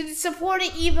 To support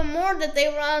it even more that they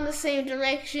were on the same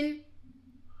direction,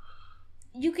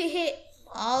 you can hit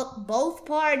both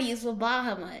parties with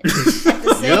Bahamut at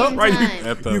the same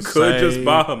time. You could just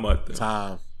Bahamut them.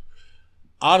 Time.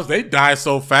 Honestly, they die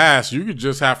so fast. You could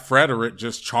just have Frederick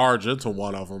just charge into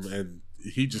one of them, and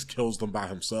he just kills them by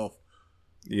himself.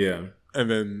 Yeah, and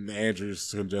then Andrews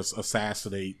can just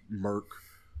assassinate Merc.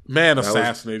 Man,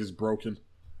 Assassinate is broken.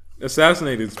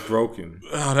 Assassinate is broken.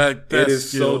 Oh, that it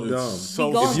is skill so dumb. Is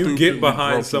so if you get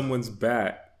behind someone's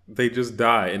back, they just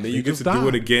die, and then you get to do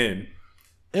it again.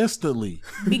 Instantly.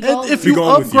 And if you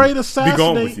upgrade Assassinate, be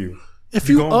gone with you. If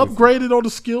you upgrade it on the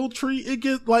skill tree, it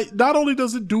gets like not only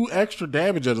does it do extra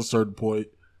damage at a certain point,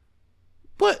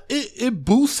 but it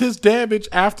boosts his damage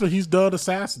after he's done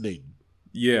assassinating.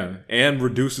 Yeah, and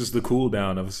reduces the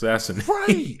cooldown of assassinate.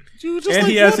 Right. And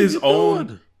he has his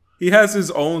own. He has his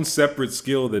own separate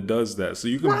skill that does that, so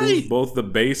you can boost both the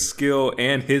base skill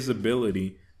and his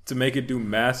ability to make it do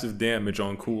massive damage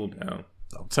on cooldown.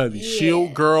 I'm telling you,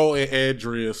 Shield Girl and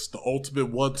Andreas, the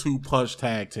ultimate 1-2 punch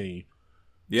tag team.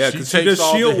 Yeah, because she does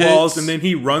shield walls and then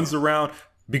he runs around.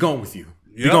 Be gone with you.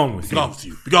 Be gone with you. Be gone with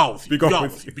you. Be gone with you. Be gone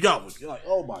with you. Be gone with you. You're like,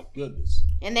 oh my goodness.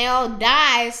 And they all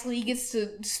die, so he gets to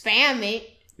spam it.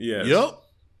 Yes. Yep.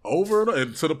 Over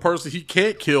and to the person he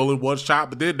can't kill in one shot,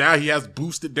 but then now he has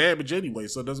boosted damage anyway,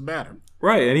 so it doesn't matter.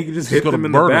 Right, and he can just hit them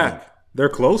in the back. They're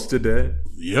close to dead.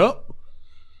 Yep.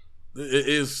 It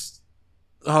is.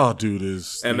 Oh, dude,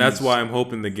 and that's why I'm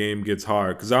hoping the game gets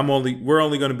hard because we're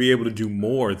only going to be able to do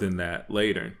more than that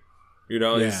later. You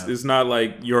know, it's not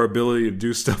like your ability to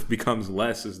do stuff becomes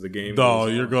less as the game goes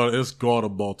on. It's going to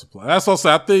multiply. That's also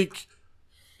I think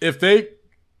if they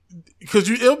because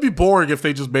it'll be boring if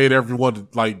they just made everyone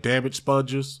like damage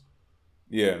sponges.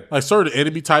 Yeah, like certain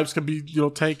enemy types can be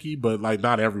tanky, but like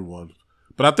not everyone.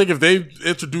 But I think if they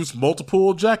introduce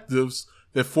multiple objectives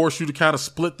that force you to kind of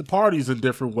split the parties in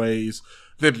different ways.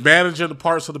 Then managing the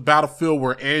parts of the battlefield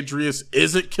where Andreas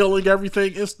isn't killing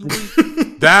everything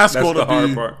instantly. That's going to be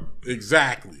hard part.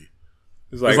 Exactly.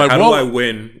 It's like how do I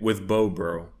win with Bo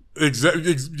Bro?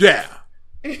 Exactly. Yeah.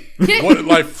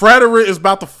 Like Frederick is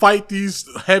about to fight these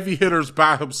heavy hitters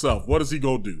by himself. What is he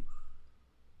going to do?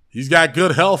 He's got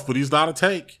good health, but he's not a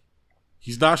tank.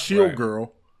 He's not Shield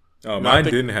Girl. Oh, mine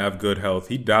didn't have good health.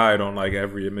 He died on like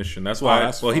every mission. That's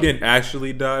why. He didn't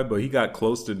actually die, but he got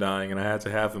close to dying, and I had to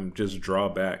have him just draw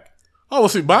back. Oh, well,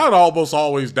 see, mine almost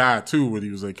always died too when he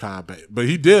was in combat, but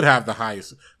he did have the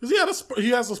highest because he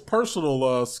has this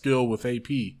personal skill with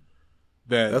AP.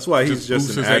 That's why he's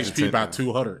just an adjutant HP by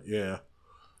 200. Yeah,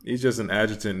 he's just an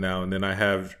adjutant now, and then I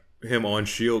have him on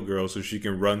Shield Girl so she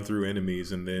can run through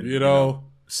enemies, and then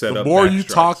set up. The more you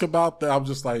talk about that, I'm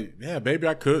just like, yeah, maybe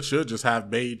I should just have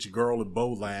Mage Girl and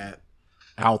Bow Lad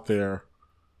out there.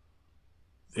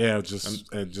 Yeah,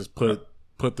 just put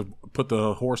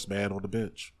the horseman on the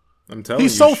bench. I'm telling you,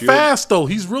 he's so fast though.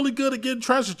 He's really good at getting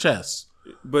treasure chests.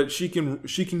 But she can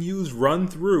use run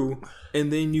through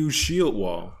and then use shield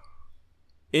wall.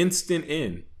 Instant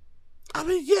in. I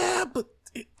mean, yeah, but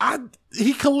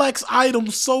he collects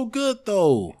items so good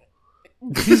though.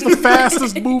 He's the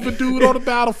fastest moving dude on the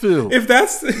battlefield. If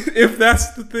that's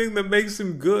the thing that makes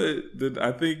him good, then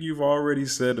I think you've already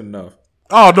said enough.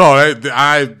 Oh no,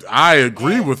 I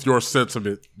agree with your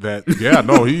sentiment that he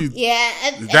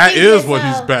that is what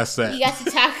he's best at. You got to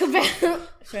talk about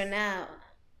for now.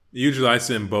 Usually I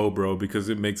send Bo because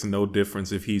it makes no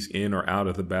difference if he's in or out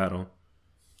of the battle.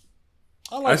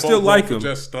 I still like him.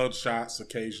 Just stud shots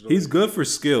occasionally. He's good for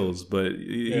skills, but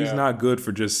he's not good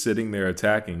for just sitting there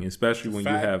attacking, especially when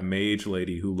you have Mage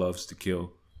Lady who loves to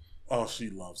kill. Oh, she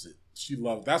loves it.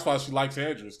 That's why she likes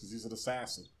Andrews, because he's an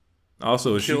assassin.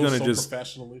 Also, is she gonna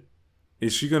professionally?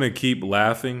 Is she gonna keep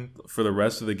laughing for the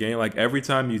rest of the game? Like every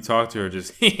time you talk to her,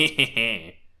 just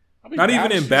not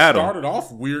even in battle. Started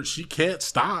off weird. She can't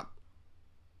stop.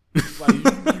 Like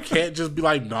you can't just be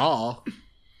like, nah.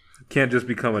 Can't just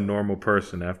become a normal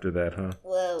person after that, huh?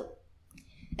 Well,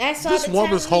 that's all. This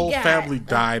woman's whole family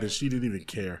died, and she didn't even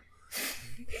care.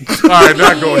 All right,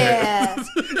 now go ahead.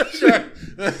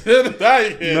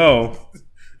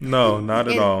 No, not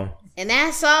at all. And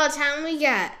that's all the time we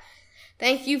got.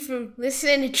 Thank you for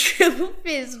listening to Triple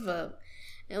Fist Bump.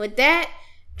 And with that,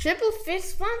 Triple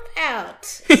Fist Bump out.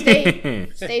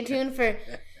 Stay tuned for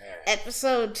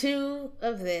episode 2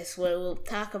 of this, where we'll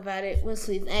talk about it once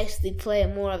we've actually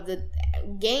played more of the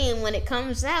game when it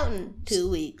comes out in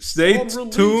 2 weeks. Stay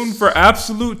tuned for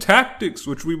Absolute Tactics,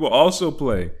 which we will also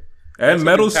play, and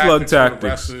Metal Slug Tactics. The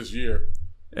rest of this year.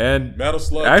 And Metal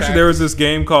Slug actually, there was this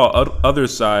game called Other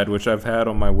Side, which I've had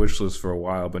on my wish list for a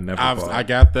while, but never bought. I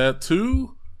got that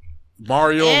too.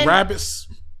 Mario Rabbids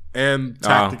and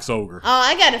Tactics Ogre. Oh,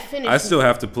 I gotta finish. I still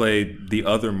have to play the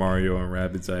other Mario and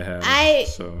Rabbids I have.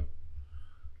 So.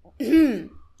 Do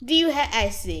you have? I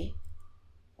see.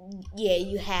 Yeah,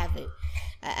 you have it.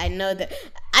 I know that.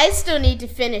 I still need to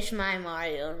finish my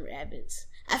Mario and Rabbids.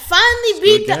 I finally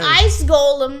beat the Ice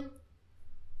Golem.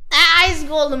 That Ice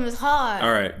Golem is hard.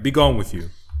 All right, be gone with you.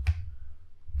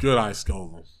 Good Ice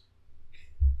Golem.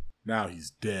 Now he's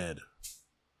dead.